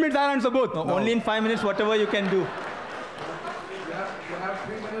me 10 minutes, I'll answer both. No, only in 5 minutes, whatever you can do. You have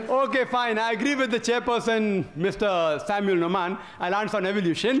 3 minutes. Okay, fine. I agree with the chairperson, Mr. Samuel Noman. I'll answer on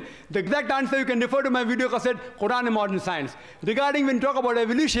evolution. The exact answer you can refer to my video cassette, Quran and Modern Science. Regarding when you talk about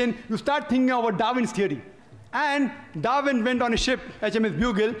evolution, you start thinking about Darwin's theory. And Darwin went on a ship, HMS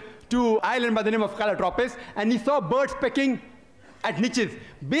Bugle, to an island by the name of Calotropis, and he saw birds pecking at niches.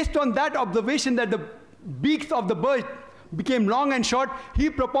 Based on that observation that the beaks of the bird became long and short, he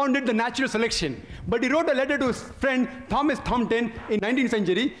propounded the natural selection. But he wrote a letter to his friend Thomas Thomson in 19th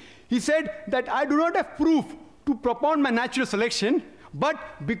century. He said that I do not have proof to propound my natural selection,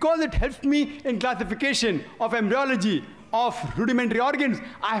 but because it helps me in classification of embryology, of rudimentary organs,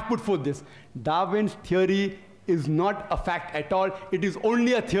 I have put forth this. Darwin's theory is not a fact at all. It is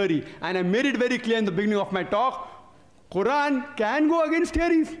only a theory. And I made it very clear in the beginning of my talk. Quran can go against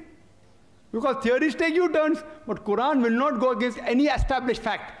theories, because theories take U-turns, but Quran will not go against any established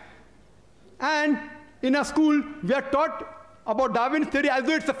fact. And in a school, we are taught about Darwin's theory as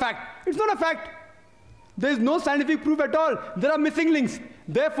though it's a fact. It's not a fact. There is no scientific proof at all. There are missing links.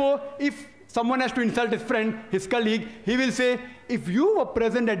 Therefore, if someone has to insult his friend, his colleague, he will say, if you were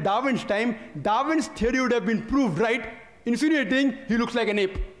present at Darwin's time, Darwin's theory would have been proved right, insinuating he looks like an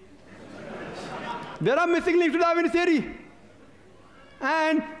ape. There are missing links to Darwin's theory.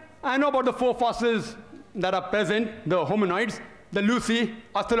 And I know about the 4 fossils that are present, the hominoids, the Lucy,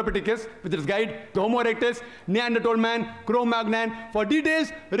 Australopithecus with its guide, the Homo erectus, Neanderthal man, Cro-Magnon. For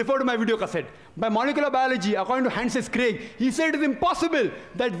details, refer to my video cassette. By molecular biology, according to Francis Crick, he said it is impossible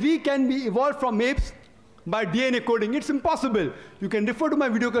that we can be evolved from apes by DNA coding. It's impossible. You can refer to my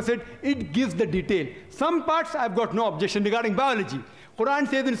video cassette. It gives the detail. Some parts I've got no objection regarding biology. Quran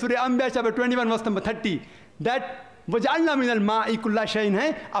says in Surah Anbiya chapter 21 verse number 30 that وَجَعَلْنَا مِنَ الْمَاءِ كُلَّ شَيْءٍ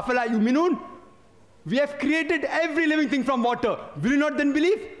هَيْ أَفَلَا يُؤْمِنُونَ. We have created every living thing from water. Will you not then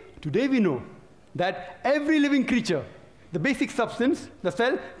believe? Today we know that every living creature, the basic substance, the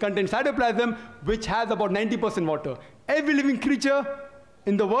cell, contains cytoplasm, which has about 90% water. Every living creature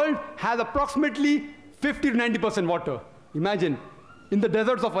in the world has approximately 50 to 90% water. Imagine, in the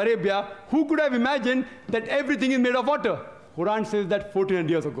deserts of Arabia, who could have imagined that everything is made of water? Quran says that 1400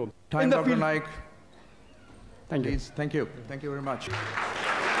 years ago. Time, Dr. Naik. Thank you. Thank you. Thank you very much.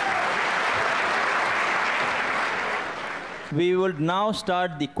 We will now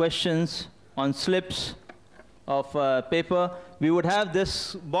start the questions on slips of paper. We would have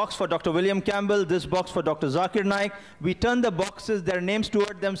this box for Dr. William Campbell, this box for Dr. Zakir Naik. We turn the boxes, their names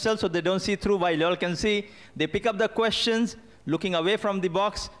toward themselves so they don't see through, while you all can see. They pick up the questions, looking away from the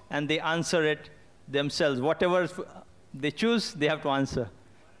box, and they answer it themselves. Whatever they choose, they have to answer.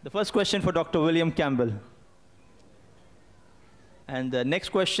 The first question for Dr. William Campbell. And the next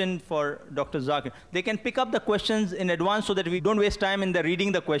question for Dr. Zakir. They can pick up the questions in advance so that we don't waste time in the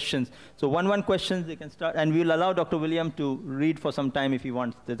reading the questions. So one questions they can start, and we'll allow Dr. William to read for some time if he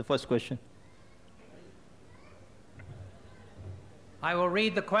wants. The first question. I will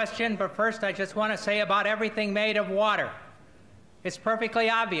read the question, but first I just want to say about everything made of water. It's perfectly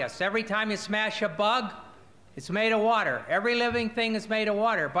obvious. Every time you smash a bug, It's made of water. Every living thing is made of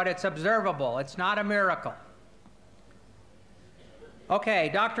water, but it's observable. It's not a miracle. Okay,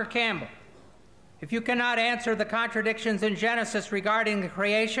 Dr. Campbell, if you cannot answer the contradictions in Genesis regarding the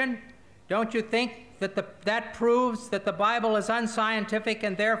creation, don't you think that that proves that the Bible is unscientific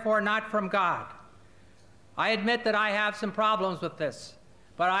and therefore not from God? I admit that I have some problems with this,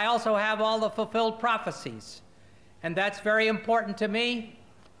 but I also have all the fulfilled prophecies, and that's very important to me.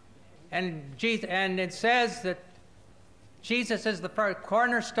 And it says that Jesus is the first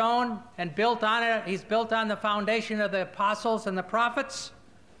cornerstone, and built on it, he's built on the foundation of the apostles and the prophets.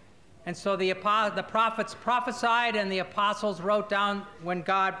 And so the prophets prophesied and the apostles wrote down when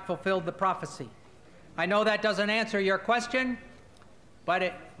God fulfilled the prophecy. I know that doesn't answer your question,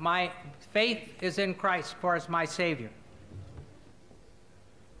 but my faith is in Christ for as my Savior.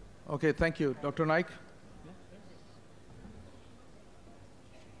 Okay, thank you. Dr. Naik?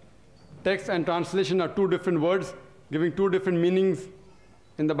 Text and translation are two different words, giving two different meanings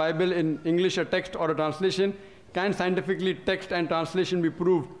in the Bible. In English, a text or a translation. Can scientifically text and translation be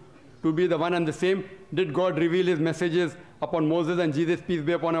proved to be the one and the same? Did God reveal his messages upon Moses and Jesus, peace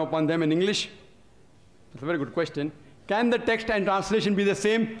be upon him, upon them in English? That's a very good question. Can the text and translation be the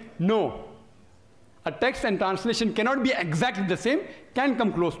same? No. A text and translation cannot be exactly the same, can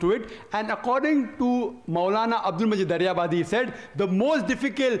come close to it. And according to Maulana Abdul Majid Daryabadi, he said, the most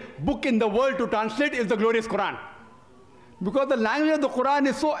difficult book in the world to translate is the glorious Quran. Because the language of the Quran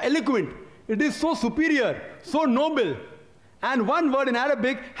is so eloquent, it is so superior, so noble. And one word in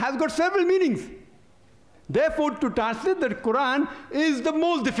Arabic has got several meanings. Therefore, to translate the Quran is the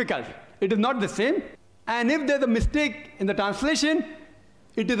most difficult. It is not the same. And if there's a mistake in the translation,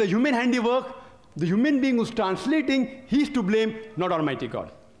 it is a human handiwork. The human being who's translating, he's to blame, not Almighty God.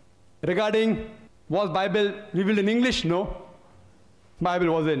 Regarding, was Bible revealed in English? No.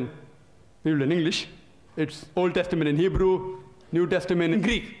 Bible wasn't revealed in English. It's Old Testament in Hebrew, New Testament in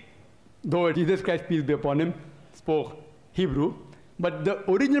Greek. Though Jesus Christ, peace be upon him, spoke Hebrew. But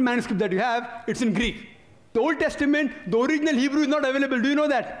the original manuscript that you have, it's in Greek. The Old Testament, the original Hebrew is not available. Do you know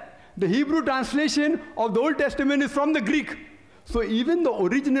that? The Hebrew translation of the Old Testament is from the Greek. So even the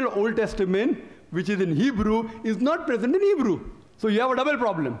original Old Testament, which is in Hebrew, is not present in Hebrew. So you have a double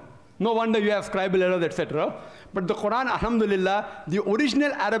problem. No wonder you have scribal errors, etc. But the Quran, alhamdulillah, the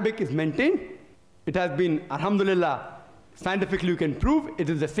original Arabic is maintained. It has been, alhamdulillah, scientifically you can prove it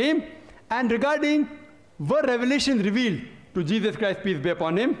is the same. And regarding were revelations revealed to Jesus Christ, peace be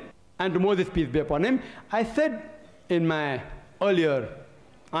upon him, and to Moses, peace be upon him, I said in my earlier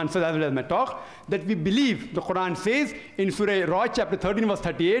answers as well as my talk, that we believe the Quran says in Surah Ra'd chapter 13 verse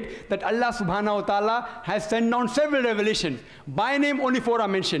 38 that Allah subhanahu wa ta'ala has sent down several revelations. By name only 4 are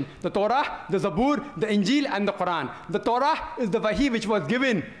mentioned: the Torah, the Zabur, the Injil and the Quran. The Torah is the Wahi which was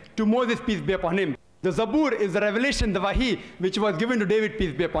given to Moses, peace be upon him. The Zabur is the revelation, the Wahi which was given to David,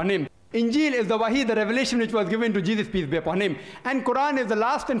 peace be upon him. Injil is the Wahi, the revelation which was given to Jesus, peace be upon him. And Quran is the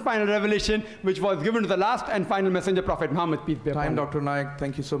last and final revelation which was given to the last and final messenger, Prophet Muhammad, peace be upon him. Dr. Naik,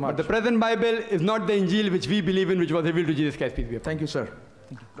 thank you so much. But the present Bible is not the Injil which we believe in, which was revealed to Jesus Christ, peace be upon him. Thank you, sir.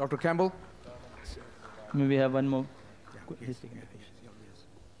 Dr. Campbell? May we have one more?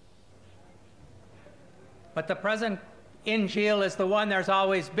 But the present Injil is the one there's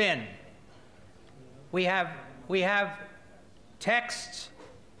always been. We have texts,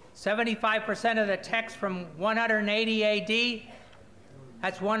 75% of the text from 180 AD.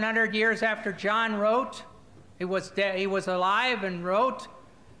 That's 100 years after John wrote. He was alive and wrote.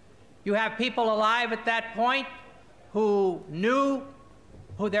 You have people alive at that point who knew,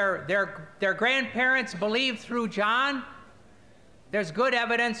 who their grandparents believed through John. There's good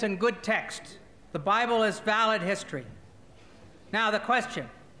evidence and good text. The Bible is valid history. Now the question,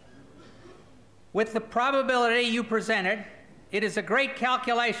 with the probability you presented, it is a great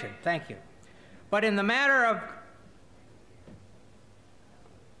calculation, thank you. But in the matter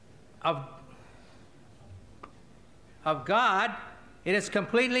of God, it is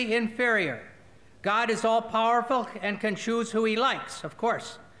completely inferior. God is all-powerful and can choose who he likes, of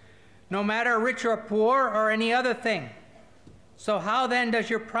course, no matter rich or poor or any other thing. So how then does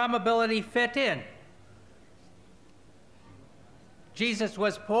your probability fit in? Jesus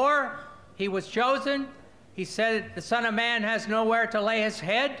was poor, he was chosen. He said the Son of Man has nowhere to lay his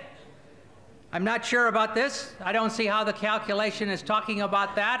head. I'm not sure about this. I don't see how the calculation is talking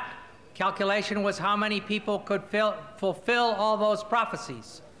about that. Calculation was how many people could fulfill all those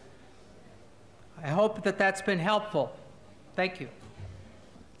prophecies. I hope that that's been helpful. Thank you.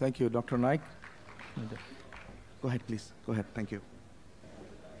 Thank you, Dr. Naik. Go ahead, please. Go ahead. Thank you.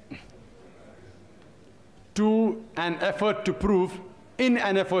 In an effort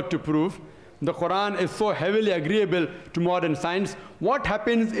to prove, the Quran is so heavily agreeable to modern science, what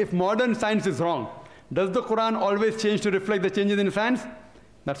happens if modern science is wrong? Does the Quran always change to reflect the changes in science?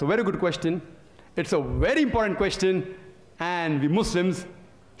 That's a very good question. It's a very important question, and we Muslims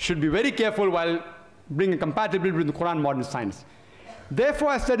should be very careful while bringing compatibility with the Quran and modern science. Therefore,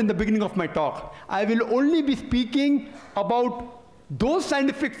 I said in the beginning of my talk, I will only be speaking about those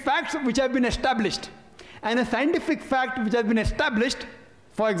scientific facts which have been established. And a scientific fact which has been established,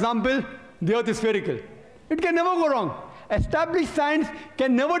 for example, the earth is spherical. It can never go wrong. Established science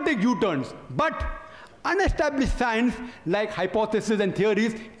can never take U-turns. But unestablished science, like hypotheses and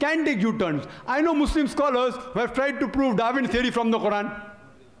theories, can take U-turns. I know Muslim scholars who have tried to prove Darwin's theory from the Quran.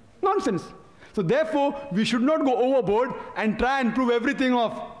 Nonsense. So therefore, we should not go overboard and try and prove everything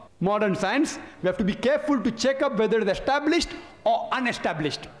of modern science. We have to be careful to check up whether it's established or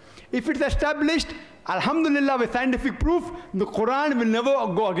unestablished. If it's established, alhamdulillah, with scientific proof, the Quran will never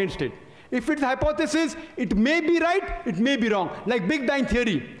go against it. If it's a hypothesis, it may be right, it may be wrong. Like Big Bang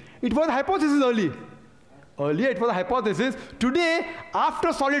theory. It was a hypothesis earlier. Earlier, it was a hypothesis. Today,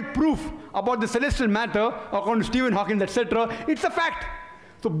 after solid proof about the celestial matter, according to Stephen Hawking, etc., it's a fact.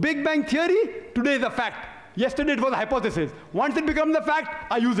 So Big Bang theory, today is a fact. Yesterday it was a hypothesis. Once it becomes a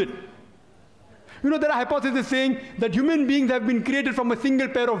fact, I use it. You know, there are hypotheses saying that human beings have been created from a single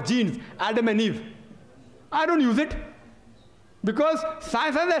pair of genes, Adam and Eve. I don't use it. Because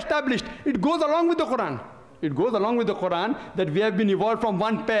science has established, it goes along with the Quran. It goes along with the Quran that we have been evolved from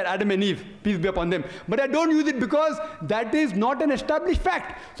one pair, Adam and Eve, peace be upon them. But I don't use it because that is not an established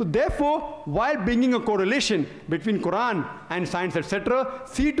fact. So therefore, while bringing a correlation between Quran and science, etc.,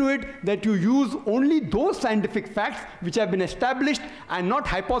 see to it that you use only those scientific facts which have been established and not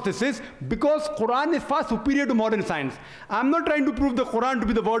hypotheses, because Quran is far superior to modern science. I'm not trying to prove the Quran to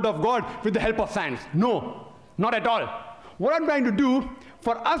be the word of God with the help of science. No, not at all. What I'm trying to do,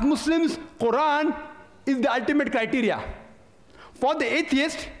 for us Muslims, Quran is the ultimate criteria. For the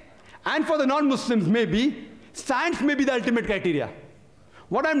atheist and for the non-Muslims maybe, science may be the ultimate criteria.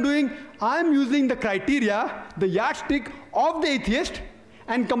 What I'm doing, I'm using the criteria, the yardstick of the atheist,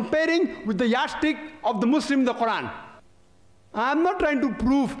 and comparing with the yardstick of the Muslim, the Quran. I'm not trying to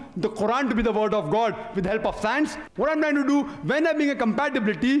prove the Quran to be the word of God with the help of science. What I'm trying to do, when I bring a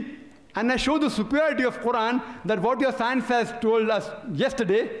compatibility, and I show the superiority of Quran, that what your science has told us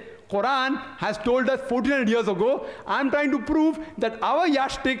yesterday, Quran has told us 1400 years ago. I'm trying to prove that our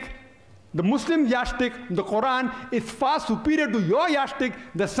yardstick, the Muslim yardstick, the Quran, is far superior to your yardstick,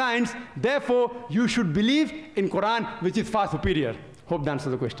 the science. Therefore, you should believe in Quran, which is far superior. Hope that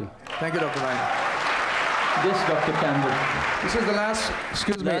answers the question. Thank you, Dr. William. Yes, Dr. Campbell. This is the last,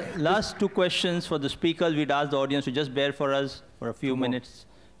 excuse me. Last two questions for the speakers. We'd ask the audience to just bear for us for a few minutes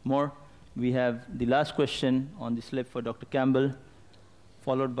more. We have the last question on the slip for Dr. Campbell,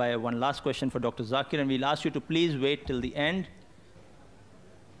 followed by one last question for Dr. Zakir, and we'll ask you to please wait till the end.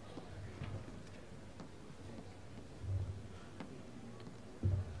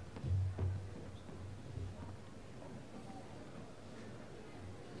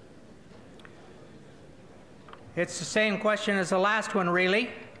 It's the same question as the last one, really.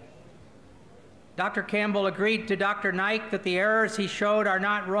 Dr. Campbell agreed to Dr. Naik that the errors he showed are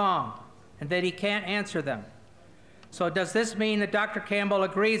not wrong and that he can't answer them. So does this mean that Dr. Campbell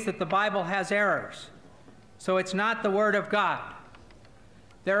agrees that the Bible has errors? So it's not the Word of God.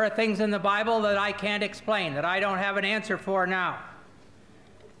 There are things in the Bible that I can't explain, that I don't have an answer for now.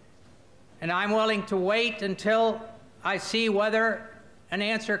 And I'm willing to wait until I see whether an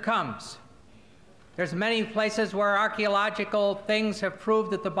answer comes. There's many places where archaeological things have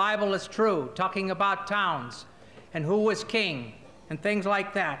proved that the Bible is true, talking about towns and who was king and things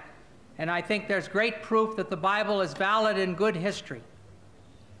like that. And I think there's great proof that the Bible is valid and good history.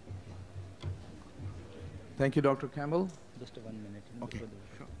 Thank you, Dr. Campbell. Just 1 minute. Okay,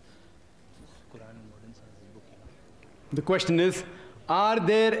 sure. The question is, are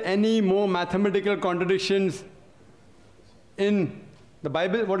there any more mathematical contradictions in the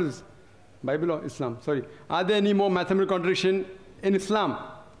Bible? What is Bible or Islam? Sorry. Are there any more mathematical contradictions in Islam?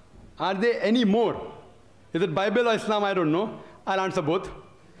 Are there any more? Is it Bible or Islam? I don't know. I'll answer both.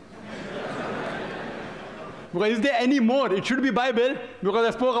 Because is there any more? It should be Bible, because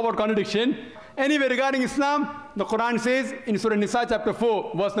I spoke about contradiction. Anyway, regarding Islam, the Quran says in Surah Nisa chapter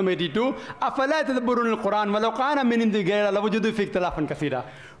 4, verse number 82, أَفَلَا تَدَبُّرُونَ الْقُرْآنَ وَلَوْ كَانَ مِنْ عِنْدِ غَيْرِ اللَّهِ وَجَدُوا فِيهِ اخْتِلَافًا كَثِيرًا.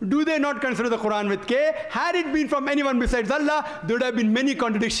 Do they not consider the Quran with care? Had it been from anyone besides Allah, there would have been many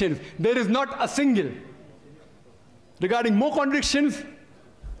contradictions. There is not a single. Regarding more contradictions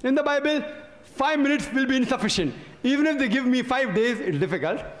in the Bible, 5 minutes will be insufficient. Even if they give me 5 days, it's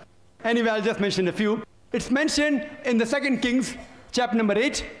difficult. Anyway, I'll just mention a few. It's mentioned in the 2 Kings, chapter number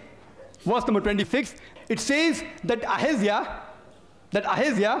 8, verse number 26, it says that Ahaziah,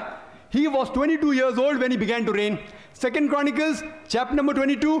 he was 22 years old when he began to reign. 2 Chronicles, chapter number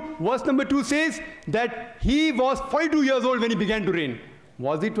 22, verse number 2 says that he was 42 years old when he began to reign.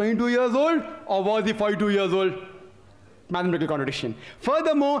 Was he 22 years old or was he 42 years old? Mathematical contradiction.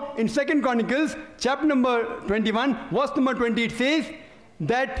 Furthermore, in 2 Chronicles, chapter number 21, verse number 20, it says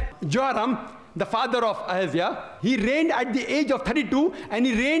that Joram, the father of Ahaziah, he reigned at the age of 32 and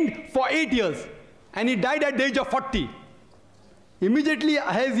he reigned for 8 years. And he died at the age of 40. Immediately,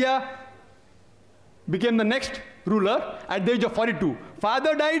 Ahaziah became the next ruler at the age of 42.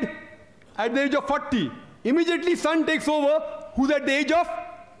 Father died at the age of 40. Immediately, son takes over, who's at the age of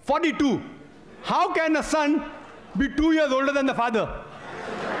 42. How can a son be 2 years older than the father?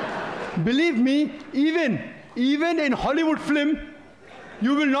 Believe me, even in Hollywood film,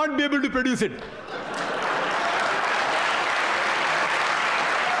 you will not be able to produce it.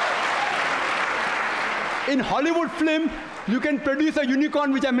 In Hollywood film, you can produce a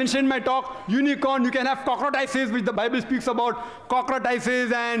unicorn, which I mentioned in my talk. Unicorn, you can have cockroaches, which the Bible speaks about,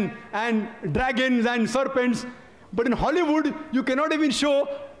 cockroaches and dragons and serpents. But in Hollywood, you cannot even show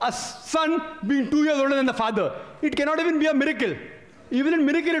a son being 2 years older than the father. It cannot even be a miracle. Even in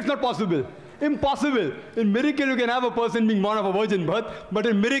miracle, it's not possible. Impossible. In miracle, you can have a person being born of a virgin birth, but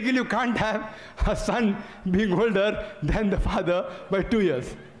in miracle, you can't have a son being older than the father by 2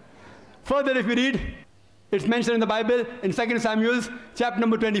 years. Further, if we read, it's mentioned in the Bible, in 2 Samuel, chapter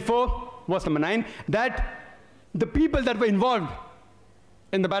number 24, verse number 9, that the people that were involved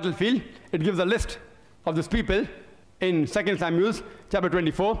in the battlefield, it gives a list of these people in 2 Samuel, chapter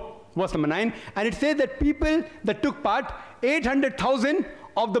 24, verse number 9, and it says that people that took part, 800,000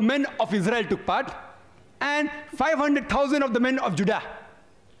 of the men of Israel took part, and 500,000 of the men of Judah.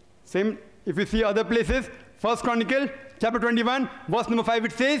 Same, if you see other places, 1 Chronicle, chapter 21, verse number 5,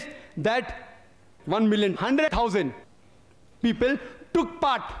 it says that 1,100,000 people took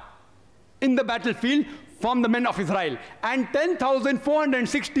part in the battlefield from the men of Israel, and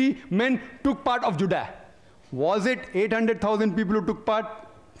 10,460 men took part of Judah. Was it 800,000 people who took part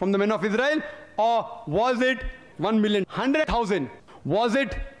from the men of Israel, or was it 1,100,000? Was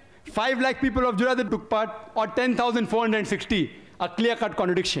it 5 lakh people of Judah that took part, or 10,460? A clear-cut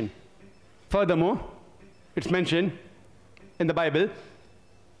contradiction. Furthermore, it's mentioned in the Bible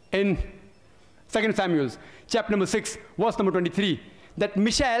in 2 Samuel, chapter number 6, verse number 23, that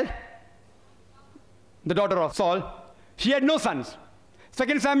Michal, the daughter of Saul, she had no sons.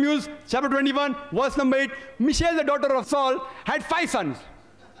 2 Samuel, chapter 21, verse number 8, Michal, the daughter of Saul, had 5 sons.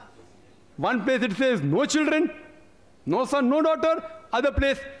 One place it says no children, no son, no daughter. Other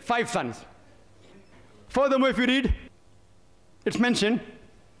place, 5 sons. Furthermore, if you read, it's mentioned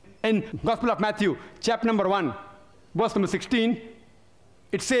in Gospel of Matthew, chapter number 1, verse number 16,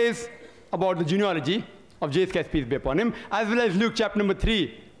 it says about the genealogy of Jesus Christ, peace be upon him, as well as Luke chapter number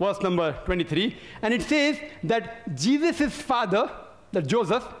 3, verse number 23. And it says that Jesus' father, that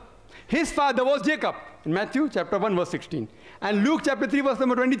Joseph, his father was Jacob, in Matthew chapter 1, verse 16. And Luke chapter 3, verse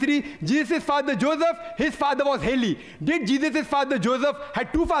number 23, Jesus' father Joseph, his father was Heli. Did Jesus' father Joseph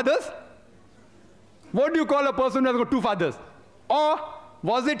had 2 fathers? What do you call a person who has got 2 fathers? Or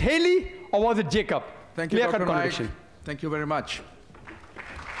was it Heli or was it Jacob? Thank you, Dr. Naik. Thank you very much.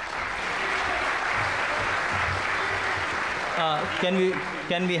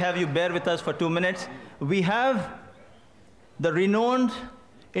 Can we have you bear with us for 2 minutes? We have the renowned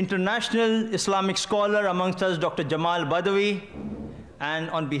international Islamic scholar amongst us, Dr. Jamal Badawi, and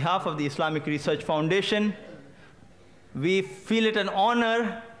on behalf of the Islamic Research Foundation, we feel it an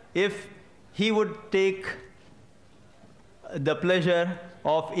honor if he would take the pleasure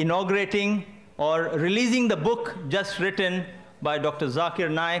of inaugurating or releasing the book just written by Dr. Zakir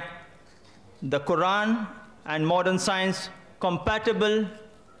Naik, The Quran and Modern Science, Compatible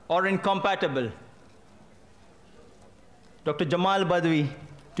or Incompatible. Dr. Jamal Badawi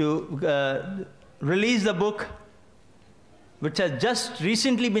to release the book, which has just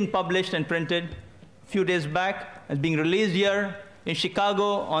recently been published and printed a few days back, and being released here in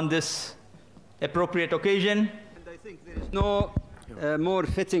Chicago on this appropriate occasion. And I think there is no more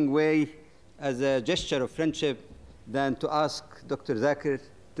fitting way as a gesture of friendship than to ask Dr. Zakir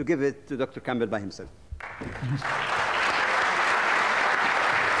to give it to Dr. Campbell by himself.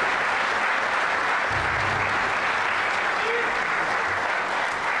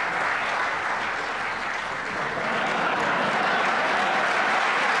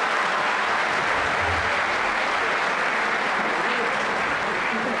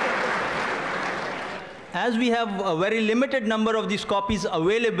 As we have a very limited number of these copies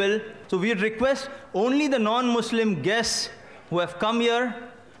available, so we request only the non-Muslim guests who have come here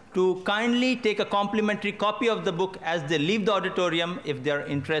to kindly take a complimentary copy of the book as they leave the auditorium if they are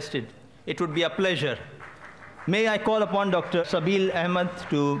interested. It would be a pleasure. May I call upon Dr. Sabil Ahmed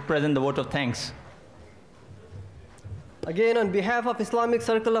to present the vote of thanks. Again, on behalf of Islamic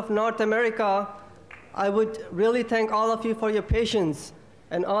Circle of North America, I would really thank all of you for your patience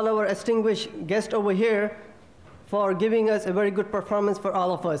and all our distinguished guests over here for giving us a very good performance for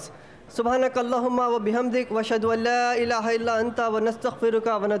all of us. سبحانك اللهم وبحمدك واشهد ان لا اله الا انت ونستغفرك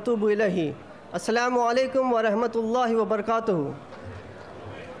ونتوب اليه. السلام عليكم ورحمة الله وبركاته.